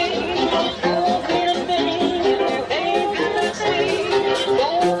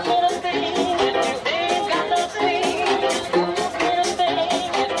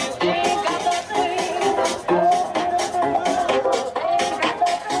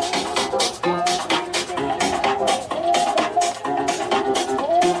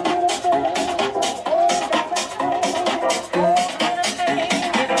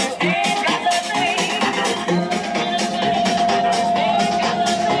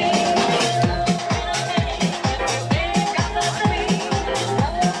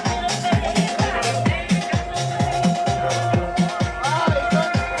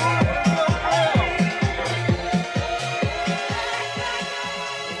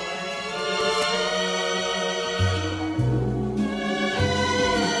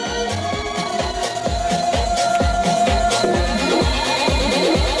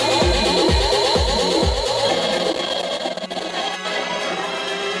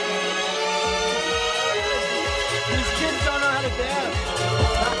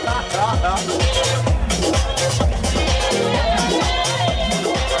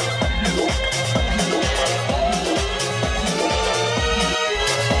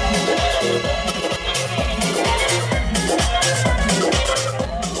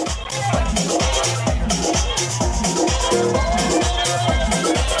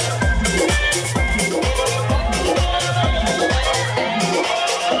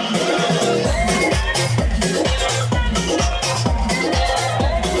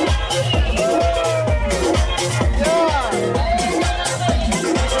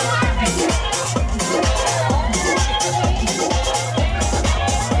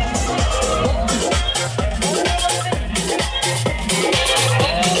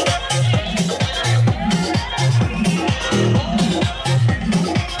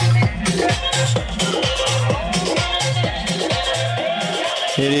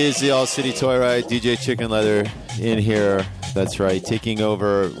 is the All City Toy Ride. DJ Chicken Leather in here. That's right. Taking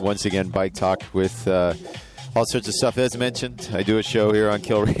over once again Bike Talk with all sorts of stuff. As mentioned, I do a show here on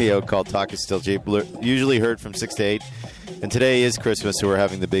Kill Radio called Talk is Still Cheap, usually heard from 6 to 8. And today is Christmas, so we're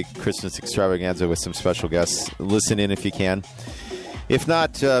having the big Christmas extravaganza with some special guests. Listen in if you can. If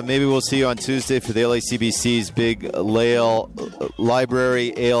not, maybe we'll see you on Tuesday for the LACBC's big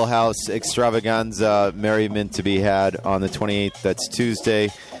Library Ale House extravaganza merriment to be had on the 28th. That's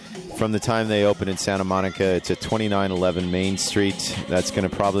Tuesday. From the time they open in Santa Monica, it's at 2911 Main Street. That's going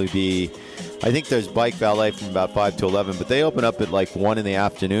to probably be, I think there's bike valet from about 5 to 11, but they open up at like 1 in the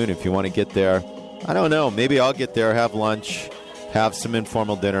afternoon if you want to get there. I don't know. Maybe I'll get there, have lunch, have some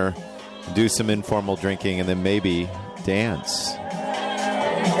informal dinner, do some informal drinking, and then maybe dance.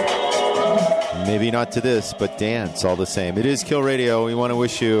 Maybe not to this, but dance all the same. It is Kill Radio. We want to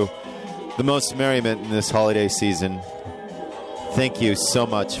wish you the most merriment in this holiday season. Thank you so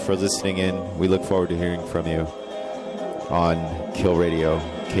much for listening in. We look forward to hearing from you on Kill Radio,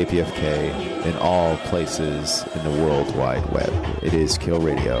 KPFK, in all places in the World Wide Web. It is Kill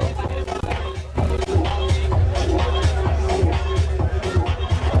Radio.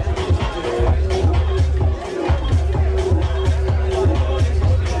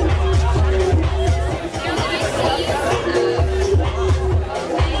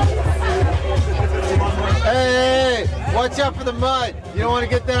 Watch out for the mud. You don't want to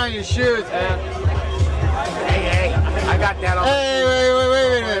get that on your shoes, man. Hey, I got that on. Hey,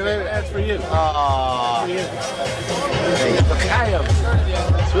 wait. That's for you. Aww. Look at him.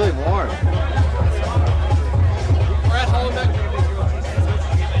 It's really warm. Brett, hold back.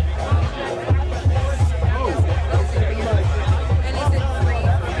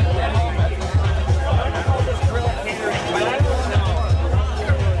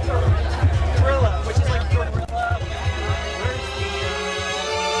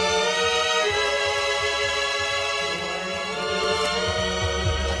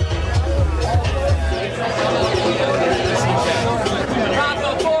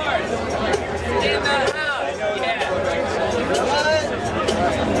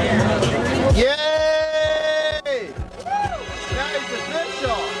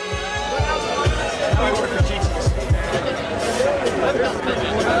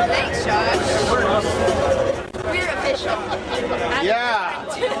 Thanks, Josh. We're official. Yeah.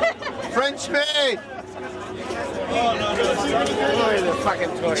 French maid.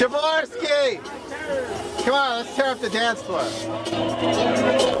 Jaworski. Come on, let's tear up the dance floor.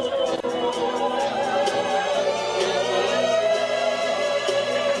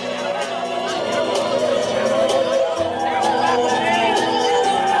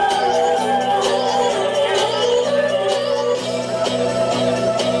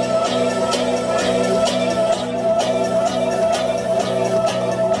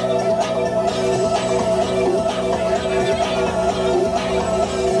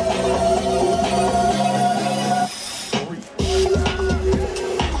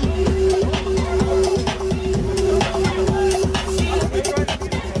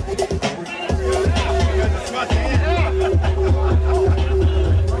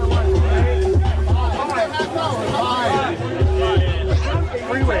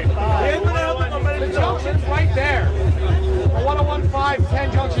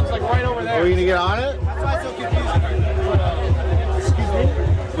 Are we gonna get on it? That's why it's so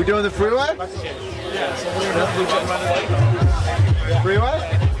confusing. We doing the freeway? Yeah. Freeway?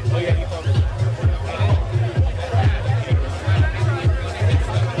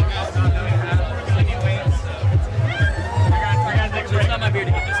 It's not my beer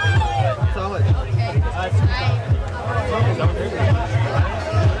to get this. Solid.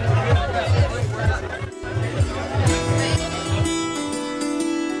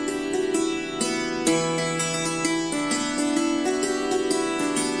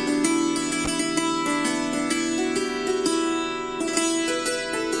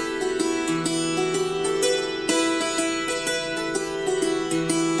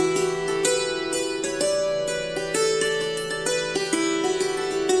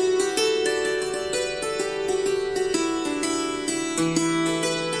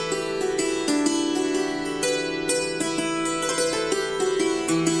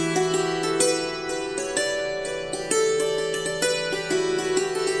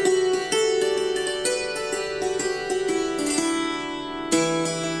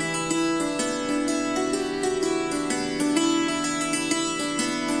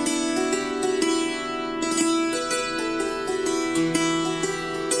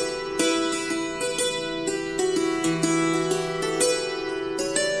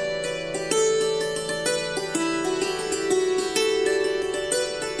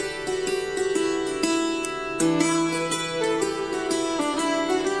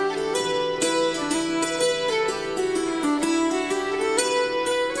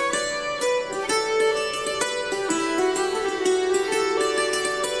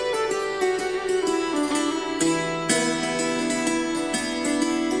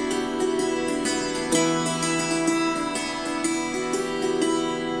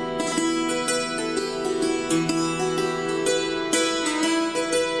 Thank you.